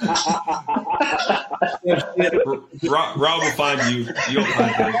 Rob will find you. You'll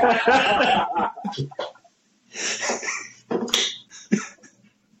find him.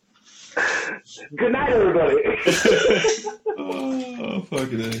 Good night, everybody. Oh,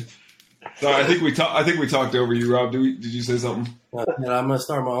 fucking A. Sorry, I think we talked over you, Rob. Did you say something? I'm gonna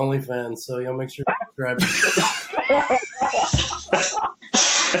start my OnlyFans, so y'all make sure to subscribe.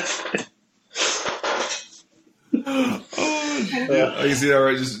 Yeah, I can see that,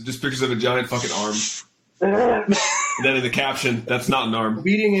 right? Just pictures of a giant fucking arm. And then in the caption, that's not an arm.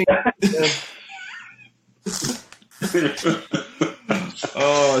 Beating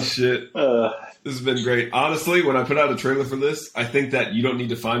Oh, shit. This has been great. Honestly, when I put out a trailer for this, I think that You Don't Need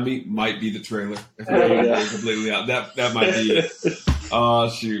to Find Me might be the trailer. If we're going completely out. That might be it. Oh,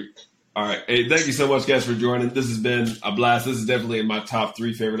 shoot. All right. Hey, thank you so much, guys, for joining. This has been a blast. This is definitely in my top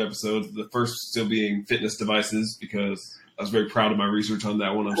 3 favorite episodes. The first still being fitness devices, because I was very proud of my research on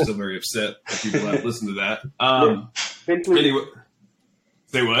that one. I'm still very upset that people haven't listened to that. Anyway,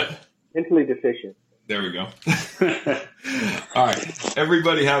 say what? Mentally deficient. There we go. All right.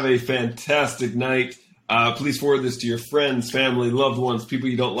 Everybody have a fantastic night. Please forward this to your friends, family, loved ones, people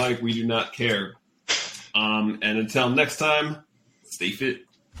you don't like. We do not care. And until next time, stay fit.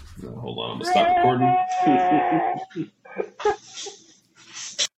 Hold on. I'm going to stop recording.